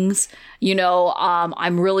feelings. Yeah. You know,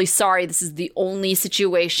 I'm really sorry. This is the only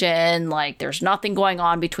situation. Like, there's nothing going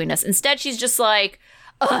on between us. Instead, she's just like,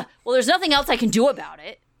 well, there's nothing else I can do about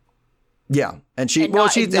it. Yeah. And she's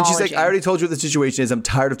like, I already told you what the situation is. I'm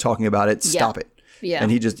tired of talking about it. Stop it. Yeah. And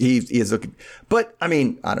he is looking. But I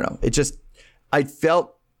mean, I don't know. I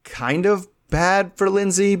felt kind of bad for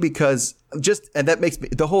Lindsay because and that makes me,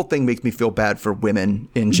 the whole thing makes me feel bad for women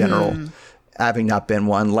in general, having not been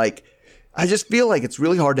one. Like, I just feel like it's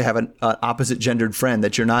really hard to have an opposite gendered friend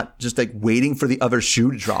that you're not just like waiting for the other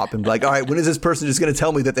shoe to drop and be like, all right, when is this person just going to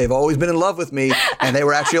tell me that they've always been in love with me and they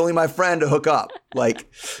were actually only my friend to hook up? Like,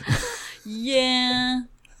 yeah.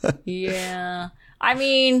 I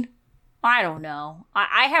mean, I don't know.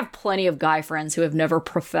 I have plenty of guy friends who have never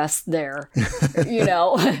professed their,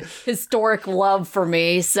 historic love for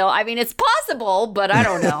me. So, I mean, it's possible, but I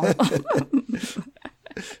don't know.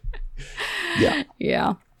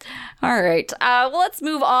 Yeah. All right. Well, let's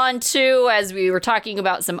move on to, as we were talking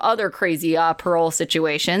about some other crazy parole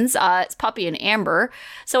situations, it's Puppy and Amber.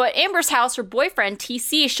 So at Amber's house, her boyfriend,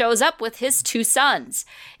 TC, shows up with his 2 sons.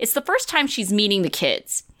 It's the first time she's meeting the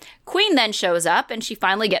kids. Queen then shows up, and she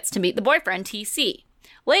finally gets to meet the boyfriend, TC.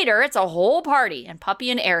 Later, it's a whole party, and Puppy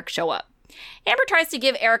and Eric show up. Amber tries to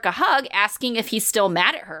give Eric a hug, asking if he's still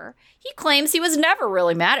mad at her. He claims he was never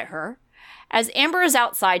really mad at her. As Amber is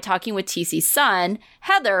outside talking with TC's son,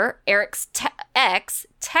 Heather, Eric's ex,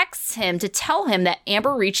 texts him to tell him that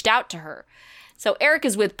Amber reached out to her. So Eric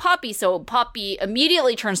is with Puppy, so Puppy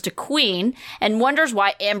immediately turns to Queen and wonders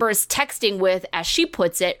why Amber is texting with, as she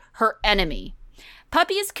puts it, her enemy.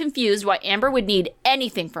 Puppy is confused why Amber would need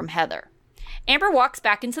anything from Heather. Amber walks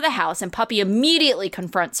back into the house and Puppy immediately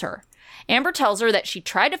confronts her. Amber tells her that she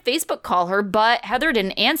tried to Facebook call her, but Heather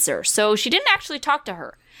didn't answer, so she didn't actually talk to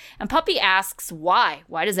her. And Puppy asks why.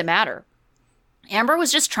 Why does it matter? Amber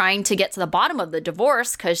was just trying to get to the bottom of the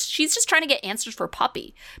divorce because she's just trying to get answers for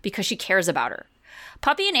Puppy because she cares about her.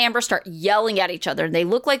 Puppy and Amber start yelling at each other, and they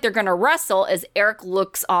look like they're going to wrestle as Eric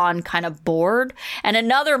looks on kind of bored, and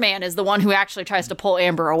another man is the one who actually tries to pull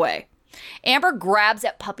Amber away. Amber grabs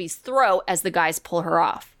at Puppy's throat as the guys pull her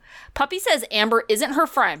off. Puppy says Amber isn't her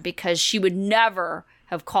friend because she would never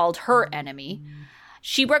have called her enemy.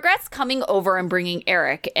 She regrets coming over and bringing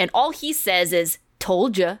Eric, and all he says is,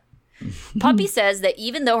 told ya. Puppy says that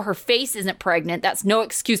even though her face isn't pregnant, that's no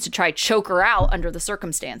excuse to try choke her out under the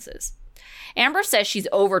circumstances. Amber says she's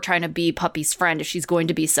over trying to be Puppy's friend if she's going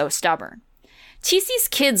to be so stubborn. TC's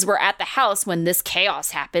kids were at the house when this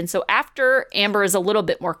chaos happened, so after Amber is a little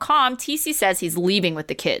bit more calm, TC says he's leaving with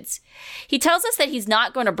the kids. He tells us that he's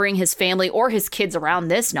not going to bring his family or his kids around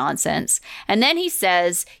this nonsense, and then he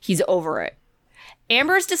says he's over it.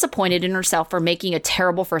 Amber is disappointed in herself for making a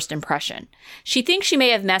terrible first impression. She thinks she may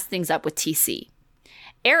have messed things up with TC.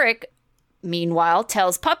 Eric, meanwhile,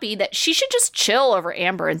 tells Puppy that she should just chill over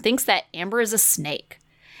Amber and thinks that Amber is a snake.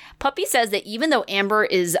 Puppy says that even though Amber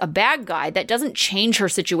is a bad guy, that doesn't change her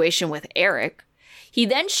situation with Eric. He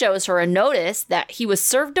then shows her a notice that he was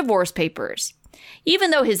served divorce papers.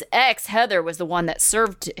 Even though his ex, Heather, was the one that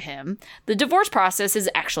served him, the divorce process has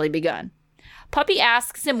actually begun. Puppy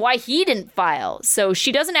asks him why he didn't file, so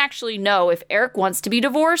she doesn't actually know if Eric wants to be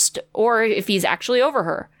divorced or if he's actually over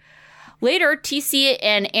her. Later, TC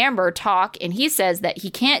and Amber talk, and he says that he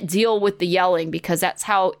can't deal with the yelling because that's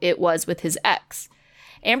how it was with his ex.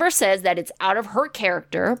 Amber says that it's out of her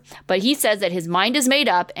character, but he says that his mind is made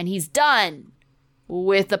up and he's done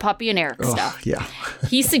with the Puppy and Eric stuff. Yeah.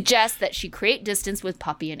 He suggests that she create distance with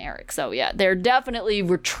Puppy and Eric. So yeah, they're definitely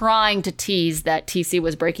were trying to tease that TC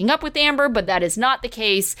was breaking up with Amber, but that is not the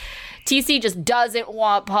case. TC just doesn't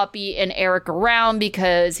want Puppy and Eric around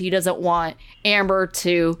because he doesn't want Amber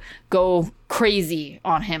to go crazy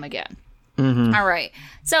on him again. Mm-hmm. All right.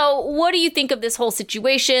 So what do you think of this whole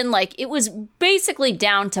situation? Like, it was basically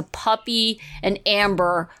down to Puppy and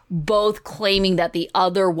Amber both claiming that the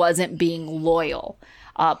other wasn't being loyal.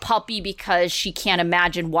 Puppy because she can't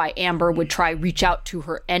imagine why Amber would try reach out to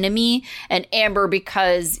her enemy, and Amber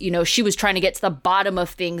because, she was trying to get to the bottom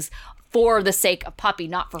of things for the sake of Puppy,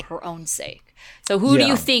 not for her own sake. So who do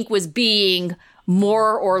you think was being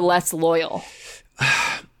more or less loyal?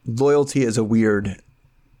 Loyalty is a weird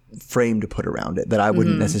frame to put around it that I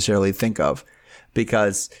wouldn't necessarily think of,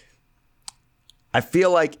 because I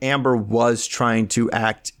feel like Amber was trying to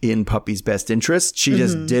act in Puppy's best interest. She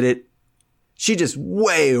just did it. she just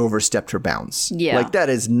way overstepped her bounds. Yeah. Like, that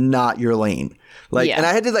is not your lane. Like, Yeah. and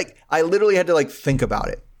I literally had to think about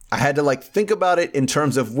it. I had to think about it in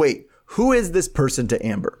terms of, wait, who is this person to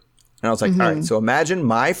Amber? And I was like, all right, so imagine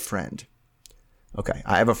my friend. Okay,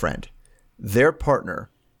 I have a friend. Their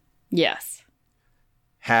partner Yes.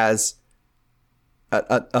 has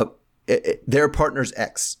their partner's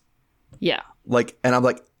ex. Yeah. And I'm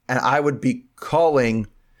like, and I would be calling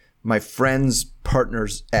my friend's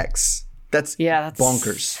partner's ex. That's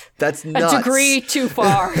bonkers. That's nuts. A degree too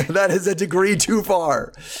far. That is a degree too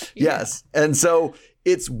far. Yes. And so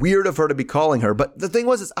it's weird of her to be calling her. But the thing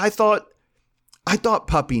was, I thought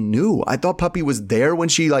Puppy knew. I thought Puppy was there when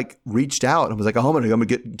she reached out and was like, oh, I'm gonna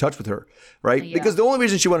get in touch with her. Right. Yeah. Because the only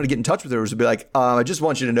reason she wanted to get in touch with her was to be like, I just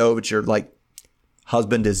want you to know that your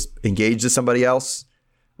husband is engaged to somebody else.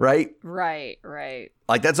 Right. Right.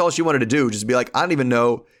 That's all she wanted to do. Just be like, I don't even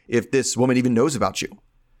know if this woman even knows about you.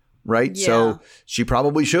 Right. Yeah. So she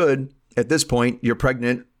probably should. At this point, you're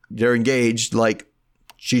pregnant, you're engaged.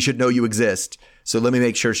 She should know you exist. So let me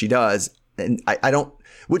make sure she does. And I don't,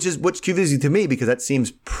 what's confusing to me, because that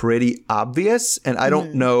seems pretty obvious. And I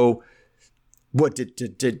don't know, what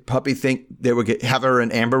did Puppy think they were have her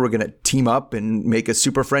and Amber were going to team up and make a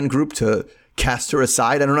super friend group to cast her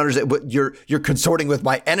aside? I don't understand. But you're consorting with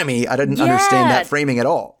my enemy. I didn't understand that framing at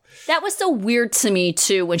all. That was so weird to me,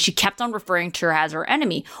 too, when she kept on referring to her as her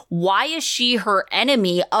enemy. Why is she her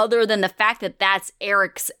enemy other than the fact that that's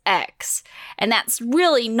Eric's ex? And that's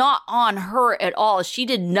really not on her at all. She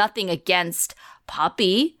did nothing against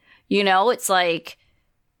Puppy. It's like,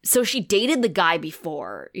 so she dated the guy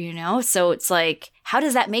before, So it's like, how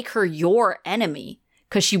does that make her your enemy?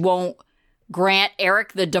 Because she won't grant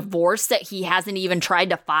Eric the divorce that he hasn't even tried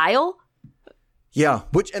to file? Yeah,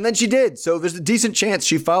 and then she did. So there's a decent chance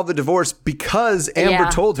she filed the divorce because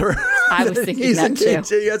Amber told her I was thinking that too.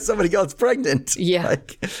 She had somebody else pregnant. Yeah.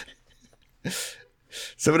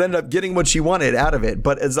 So it ended up getting what she wanted out of it.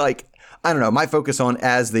 But it's I don't know, my focus on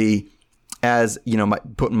putting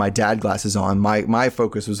my dad glasses on, my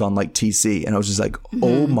focus was on TC, and I was just like,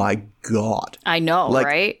 oh my God. I know,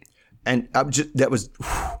 right? And that was,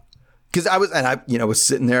 because I was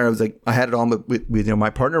sitting there. I was like, I had it on with my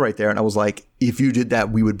partner right there, and I was like, if you did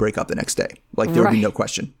that, we would break up the next day. There would be no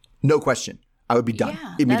question. I would be done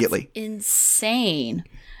immediately. That's insane.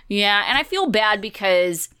 Yeah, and I feel bad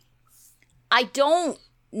because I don't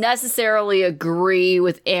necessarily agree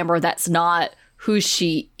with Amber. That's not who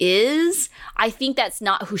she is. I think that's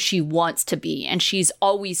not who she wants to be, and she's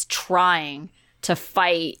always trying to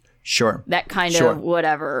fight. Sure. That kind of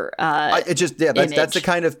whatever. That's the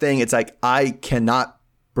kind of thing. It's like, I cannot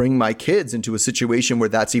bring my kids into a situation where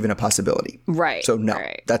that's even a possibility. Right. So no,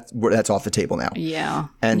 right. that's off the table now. Yeah.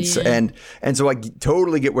 And so I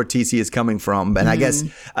totally get where TC is coming from. And I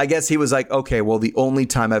guess he was like, okay, well, the only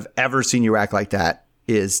time I've ever seen you act like that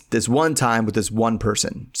is this one time with this one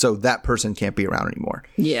person. So that person can't be around anymore.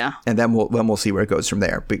 Yeah. And then we'll see where it goes from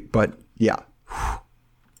there. But yeah.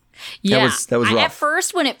 Yeah, that was rough. At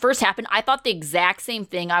first, when it first happened, I thought the exact same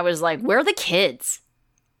thing. I was like, where are the kids?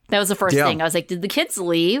 That was the first thing. I was like, did the kids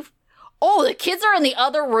leave? Oh, the kids are in the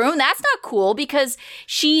other room? That's not cool, because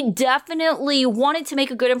she definitely wanted to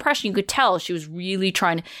make a good impression. You could tell she was really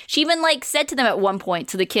trying to. She even said to them at one point,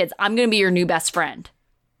 to the kids, I'm going to be your new best friend.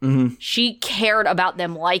 Mm-hmm. She cared about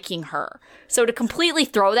them liking her. So to completely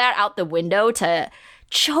throw that out the window, to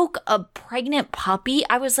choke a pregnant puppy,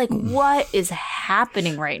 I was like, what is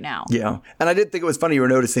happening right now? Yeah. And I did think it was funny you were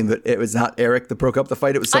noticing that it was not Eric that broke up the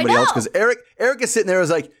fight. It was somebody else, because Eric is sitting there, was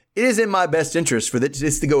like, it is in my best interest for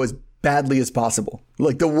this to go as badly as possible.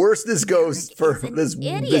 The worse this goes for this,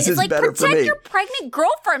 idiot. This is better for me. Protect your pregnant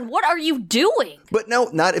girlfriend. What are you doing? But no,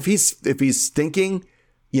 not if he's thinking,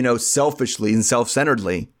 selfishly and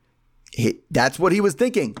self-centeredly. That's what he was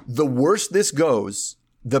thinking. The worse this goes,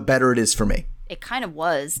 the better it is for me. It kind of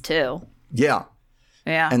was, too. Yeah.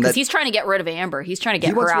 Yeah, because he's trying to get rid of Amber. He's trying to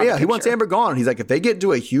get her out of the picture. He wants Amber gone. He's like, if they get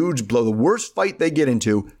into a huge blow, the worse fight they get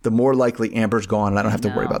into, the more likely Amber's gone, and I don't have to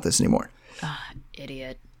worry about this anymore.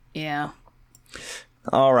 Idiot. Yeah.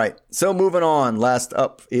 All right. So moving on. Last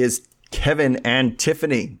up is Kevin and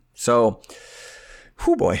Tiffany. So,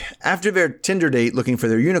 boy. After their Tinder date looking for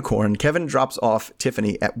their unicorn, Kevin drops off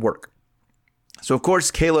Tiffany at work. So, of course,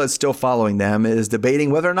 Kayla is still following them, is debating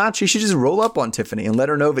whether or not she should just roll up on Tiffany and let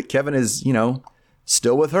her know that Kevin is,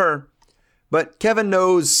 still with her. But Kevin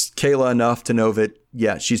knows Kayla enough to know that,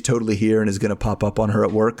 she's totally here and is going to pop up on her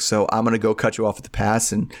at work. So I'm going to go cut you off at the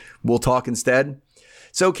pass and we'll talk instead.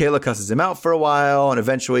 So Kayla cusses him out for a while, and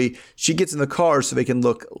eventually she gets in the car so they can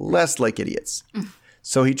look less like idiots.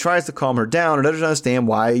 So he tries to calm her down and doesn't understand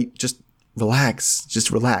why just relax,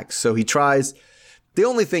 just relax. So he tries the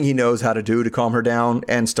only thing he knows how to do to calm her down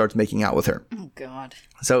and starts making out with her. Oh, God.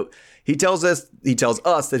 So he tells us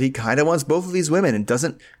that he kind of wants both of these women and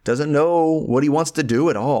doesn't know what he wants to do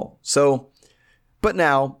at all. So, but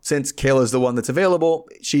now, since Kayla's the one that's available,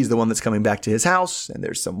 she's the one that's coming back to his house, and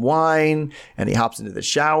there's some wine, and he hops into the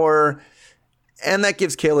shower, and that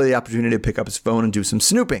gives Kayla the opportunity to pick up his phone and do some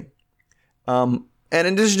snooping. And in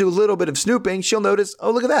addition to a little bit of snooping, she'll notice,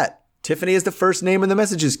 oh, look at that. Tiffany is the first name in the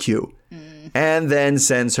messages queue, and then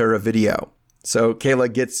sends her a video. So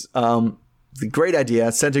Kayla gets the great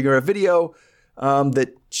idea, sending her a video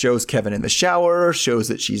that shows Kevin in the shower, shows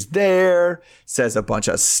that she's there, says a bunch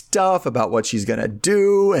of stuff about what she's going to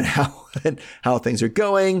do and how things are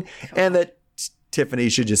going, and that Tiffany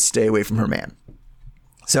should just stay away from her man.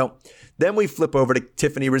 So then we flip over to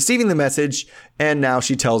Tiffany receiving the message, and now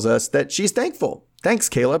she tells us that she's thankful. Thanks,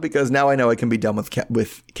 Kayla, because now I know I can be done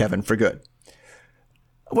with Kevin for good.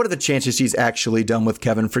 What are the chances she's actually done with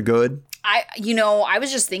Kevin for good? I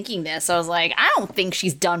was just thinking this. I was like, I don't think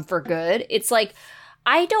she's done for good. It's like,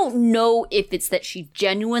 I don't know if it's that she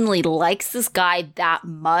genuinely likes this guy that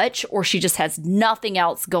much or she just has nothing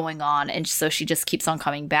else going on and so she just keeps on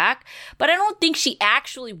coming back. But I don't think she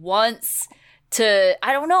actually wants to,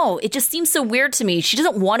 I don't know. It just seems so weird to me. She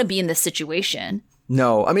doesn't want to be in this situation.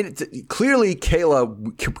 No, I mean, clearly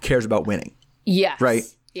Kayla cares about winning. Yes. Right?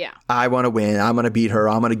 Yeah. I want to win. I'm going to beat her.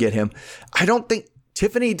 I'm going to get him. I don't think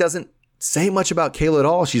Tiffany doesn't say much about Kayla at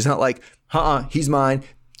all. She's not like, he's mine.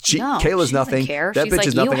 Kayla's nothing. That She's bitch like,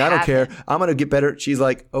 is nothing. I don't care. him. I'm going to get better. She's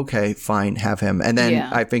like, okay, fine, have him. And then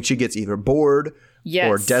I think she gets either bored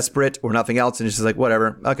or desperate or nothing else. And she's like,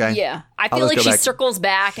 whatever. Okay. Yeah. I feel like she circles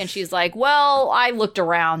back and she's like, well, I looked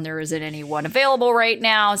around. There isn't anyone available right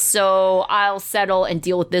now. So I'll settle and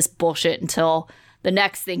deal with this bullshit until the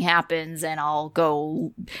next thing happens. And I'll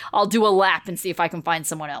do a lap and see if I can find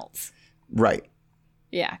someone else. Right.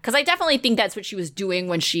 Yeah, because I definitely think that's what she was doing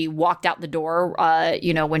when she walked out the door,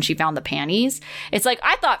 when she found the panties. It's like,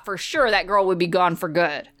 I thought for sure that girl would be gone for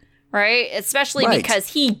good, right? Especially because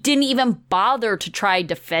he didn't even bother to try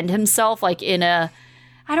defend himself, like in a,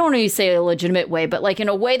 I don't want to say a legitimate way, but like in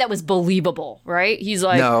a way that was believable, right? He's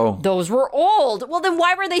like, no, those were old. Well, then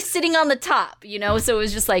why were they sitting on the top, So it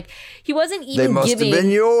was just like, he wasn't even They must have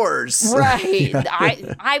been yours. Right. Yeah.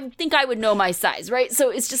 I think I would know my size, right? So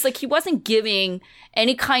it's just like he wasn't giving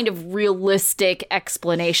any kind of realistic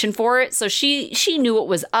explanation for it. So she knew what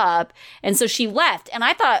was up. And so she left. And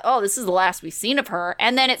I thought, oh, this is the last we've seen of her.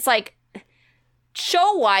 And then it's like,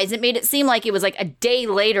 show-wise, it made it seem like it was like a day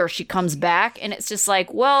later she comes back. And it's just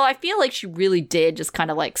like, well, I feel like she really did just kind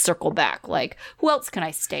of like circle back. Like, who else can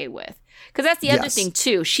I stay with? Because that's the other thing,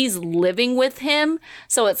 too. She's living with him.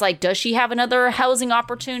 So it's like, does she have another housing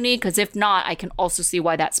opportunity? Because if not, I can also see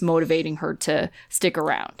why that's motivating her to stick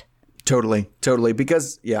around. Totally.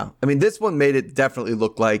 Because, I mean, this one made it definitely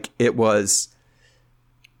look like it was,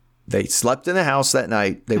 they slept in the house that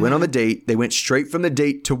night. They went on the date. They went straight from the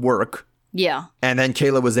date to work. Yeah. And then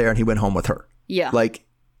Kayla was there and he went home with her. Yeah. Like,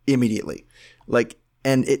 immediately. Like,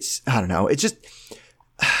 and it's, I don't know. It's just,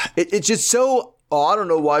 it's just so, I don't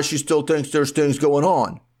know why she still thinks there's things going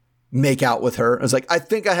on. Make out with her. I was like, I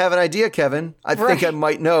think I have an idea, Kevin. I think I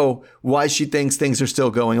might know why she thinks things are still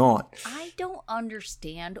going on. I don't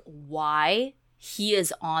understand why he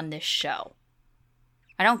is on this show.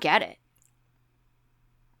 I don't get it.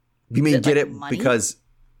 You mean get it money? Because,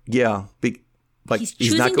 he's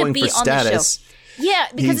not going for status. Yeah,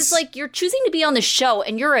 because it's like you're choosing to be on the show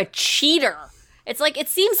and you're a cheater. It's like, it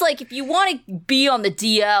seems like if you want to be on the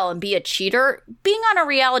DL and be a cheater, being on a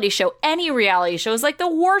reality show, any reality show, is like the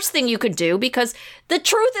worst thing you could do because the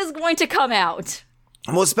truth is going to come out.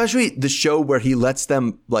 Well, especially the show where he lets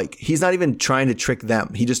them, like, he's not even trying to trick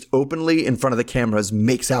them. He just openly in front of the cameras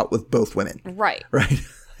makes out with both women. Right.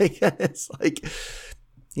 It's like,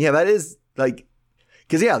 that is like,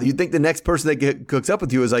 because, you'd think the next person that hooks up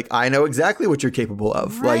with you is like, I know exactly what you're capable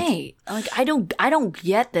of. Right. Like I don't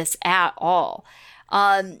get this at all.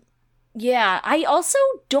 I also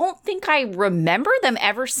don't think I remember them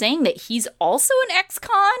ever saying that he's also an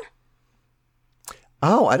ex-con.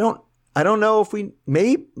 Oh, I don't know if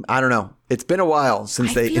I don't know. It's been a while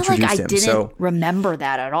since they introduced him. I didn't remember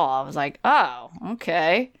that at all. I was like, oh,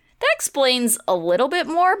 okay. That explains a little bit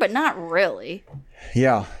more, but not really.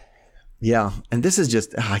 Yeah. Yeah. And this is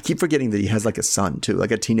just, I keep forgetting that he has like a son too,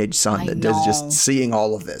 like a teenage son that is just seeing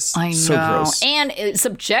all of this. I know. So gross. And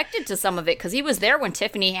subjected to some of it because he was there when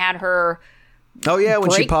Tiffany had her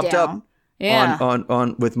when she popped up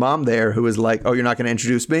on with mom there who was like, oh, you're not going to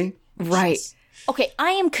introduce me? Right. Okay,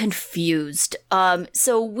 I am confused.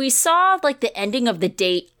 So we saw like the ending of the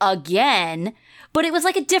date again, but it was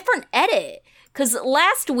like a different edit. Because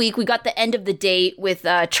last week we got the end of the date with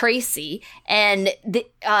Tracy, and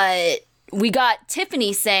we got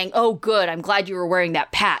Tiffany saying, "Oh, good, I'm glad you were wearing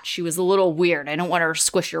that patch. She was a little weird. I don't want her to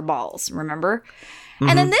squish your balls." Remember? Mm-hmm.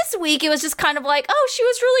 And then this week it was just kind of like, "Oh, she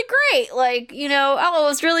was really great. Like, you know, oh, it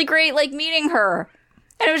was really great, like meeting her."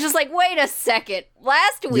 And it was just like, wait a second.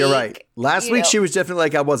 Last week. You're right. Last week she was definitely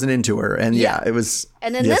like, I wasn't into her. And yeah it was.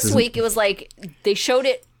 And then this week it was like they showed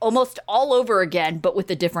it almost all over again, but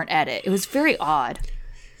with a different edit. It was very odd.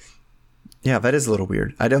 Yeah, that is a little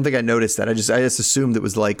weird. I don't think I noticed that. I just assumed it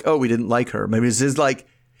was like, oh, we didn't like her. Maybe this is like,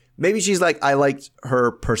 maybe she's like, I liked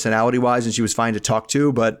her personality wise and she was fine to talk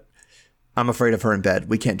to, but I'm afraid of her in bed.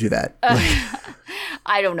 We can't do that.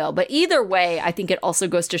 I don't know. But either way, I think it also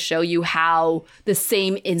goes to show you how the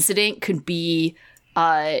same incident could be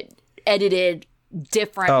edited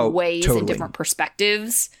different ways and different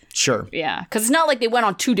perspectives. Sure. Yeah. Because it's not like they went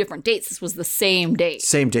on 2 different dates. This was the same date.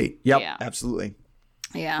 Same date. Yep. Yeah. Absolutely.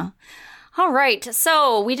 Yeah. All right.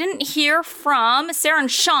 So we didn't hear from Sarah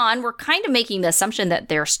and Sean. We're kind of making the assumption that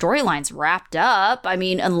their storyline's wrapped up. I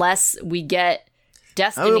mean, unless we get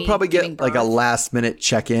Destiny. We'll probably get like a last minute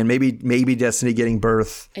check in. Maybe Destiny getting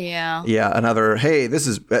birth. Yeah. Yeah. Another, hey, this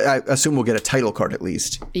is, I assume we'll get a title card at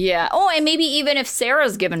least. Yeah. Oh, and maybe even if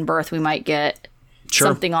Sarah's given birth, we might get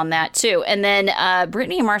something on that too. And then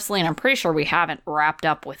Brittany and Marceline, I'm pretty sure we haven't wrapped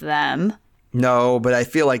up with them. No, but I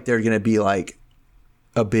feel like they're going to be like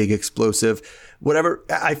a big explosive, whatever.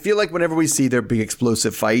 I feel like whenever we see their big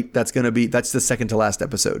explosive fight, that's the second to last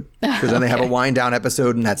episode. Because then they have a wind down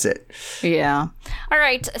episode and that's it. Yeah. All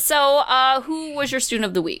right. So who was your student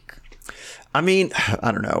of the week? I mean,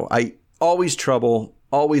 I don't know. Always trouble,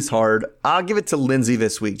 always hard. I'll give it to Lindsay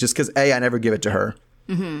this week just because I never give it to her.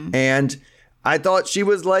 Mm-hmm. And I thought she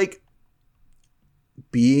was like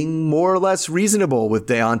being more or less reasonable with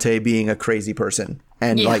Deontay being a crazy person.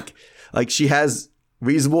 And like she has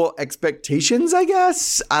reasonable expectations, I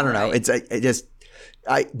guess. I don't know. It's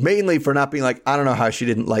I mainly for not being like, I don't know how she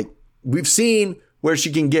didn't like, we've seen where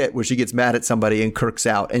she gets mad at somebody and kirks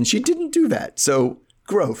out, and she didn't do that. So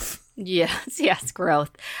growth. Yes,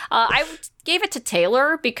 growth. I gave it to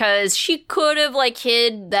Taylor because she could have like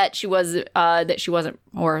hid that she wasn't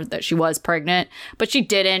or that she was pregnant, but she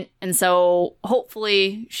didn't. And so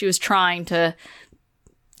hopefully she was trying to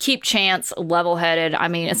keep Chance level-headed. I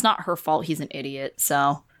mean, it's not her fault he's an idiot.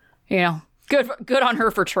 So, you know, good on her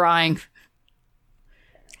for trying.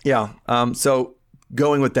 Yeah. So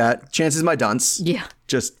going with that, Chance is my dunce. Yeah.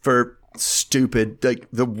 Just for stupid, like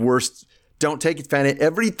the worst. Don't take it.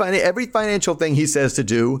 Every financial thing he says to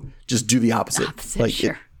do, just do the opposite.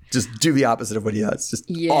 Just do the opposite of what he does. Just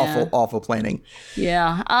awful planning.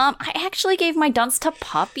 Yeah. I actually gave my dunce to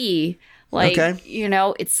Puppy. Like, you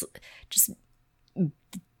know, it's just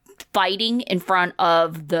fighting in front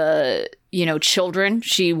of the, you know, children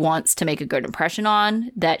she wants to make a good impression on,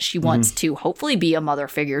 that she wants to hopefully be a mother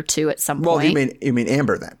figure to at some point. Well, you mean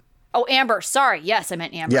Amber then? Oh, Amber. Sorry. Yes, I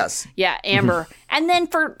meant Amber. Yes. Yeah, Amber. And then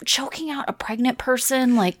for choking out a pregnant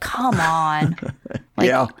person, like, come on.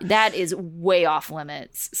 Like, that is way off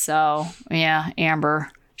limits. So, yeah, Amber.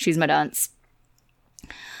 She's my dunce.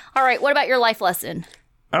 All right. What about your life lesson?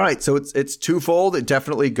 All right. So it's twofold. It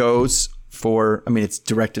definitely goes for, I mean, it's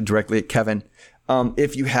directed directly at Kevin.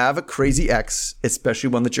 If you have a crazy ex, especially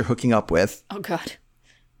one that you're hooking up with. Oh, God.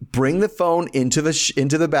 Bring the phone into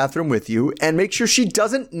the bathroom with you and make sure she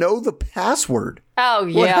doesn't know the password. Oh,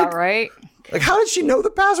 yeah, right? Like, how did she know the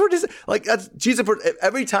password? Like,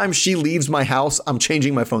 every time she leaves my house, I'm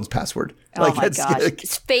changing my phone's password. Oh, my gosh.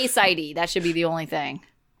 It's Face ID. That should be the only thing.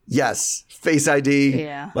 Yes. Face ID.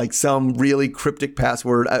 Yeah. Like some really cryptic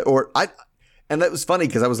password. And that was funny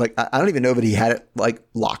because I was like, I don't even know that he had it, like,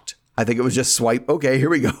 locked. I think it was just swipe. Okay, here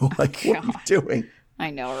we go. Like, what are you doing? I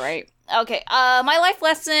know, right? Okay, my life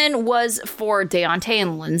lesson was for Deontay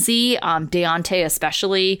and Lindsay. Deontay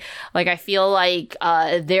especially. Like, I feel like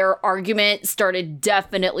their argument started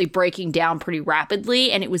definitely breaking down pretty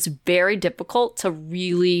rapidly, and it was very difficult to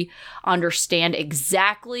really understand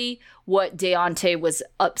exactly what Deontay was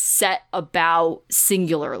upset about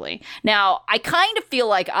singularly. Now, I kind of feel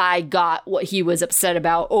like I got what he was upset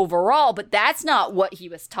about overall, but that's not what he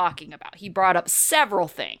was talking about. He brought up several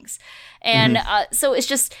things. And so it's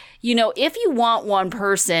just, you know, if you want one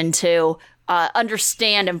person to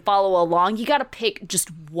understand and follow along, you got to pick just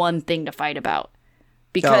one thing to fight about.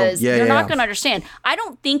 Because you're not going to understand. I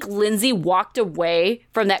don't think Lindsay walked away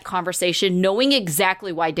from that conversation knowing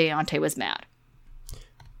exactly why Deontay was mad.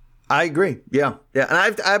 I agree. Yeah. Yeah.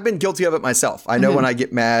 And I've been guilty of it myself. I know when I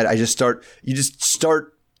get mad, you just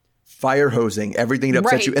start fire hosing everything that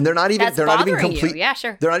upsets you. And they're not even complete. Yeah,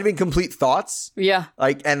 sure. They're not even complete thoughts. Yeah.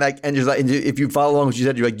 And if you follow along what you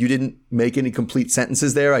said, you're like, you didn't make any complete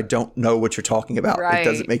sentences there. I don't know what you're talking about. Right. It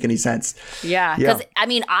doesn't make any sense. Yeah. Because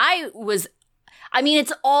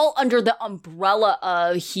it's all under the umbrella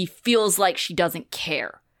of he feels like she doesn't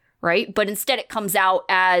care. Right. But instead it comes out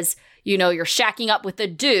as, you're shacking up with a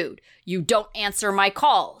dude. You don't answer my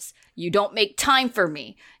calls. You don't make time for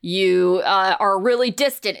me. You are really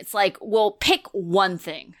distant. It's like, well, pick one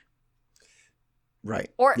thing. Right.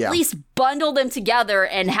 Or at least bundle them together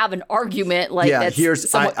and have an argument that's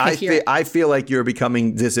somewhat coherent. I feel like you're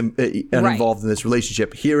becoming uninvolved in this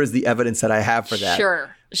relationship. Here is the evidence that I have for that.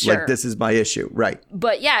 Sure. Like, this is my issue. Right.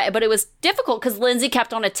 But it was difficult because Lindsay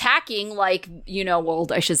kept on attacking,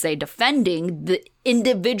 I should say defending the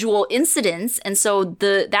individual incidents. And so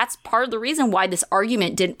that's part of the reason why this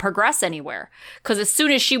argument didn't progress anywhere. Because as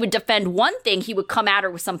soon as she would defend one thing, he would come at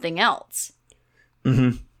her with something else.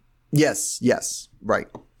 Mm-hmm. Yes. Right.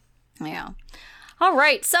 Yeah. All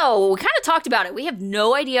right. So we kind of talked about it. We have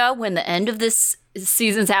no idea when the end of this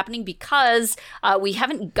season's happening because we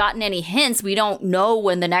haven't gotten any hints. We don't know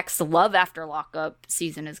when the next Love After Lockup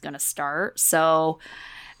season is going to start. So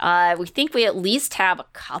we think we at least have a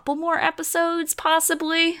couple more episodes,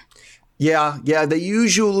 possibly. Yeah.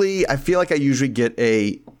 I feel like I usually get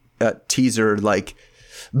a teaser like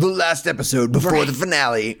the last episode before the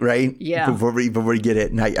finale, right? Yeah. Before we get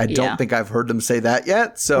it. And I don't think I've heard them say that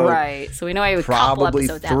yet. So so we know I have a couple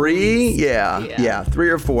episodes. Probably 3. Yeah. 3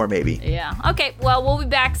 or 4 maybe. Yeah. Okay. Well, we'll be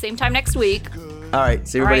back same time next week. All right.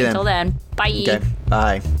 See everybody then. Until then. Bye. Okay.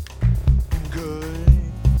 Bye.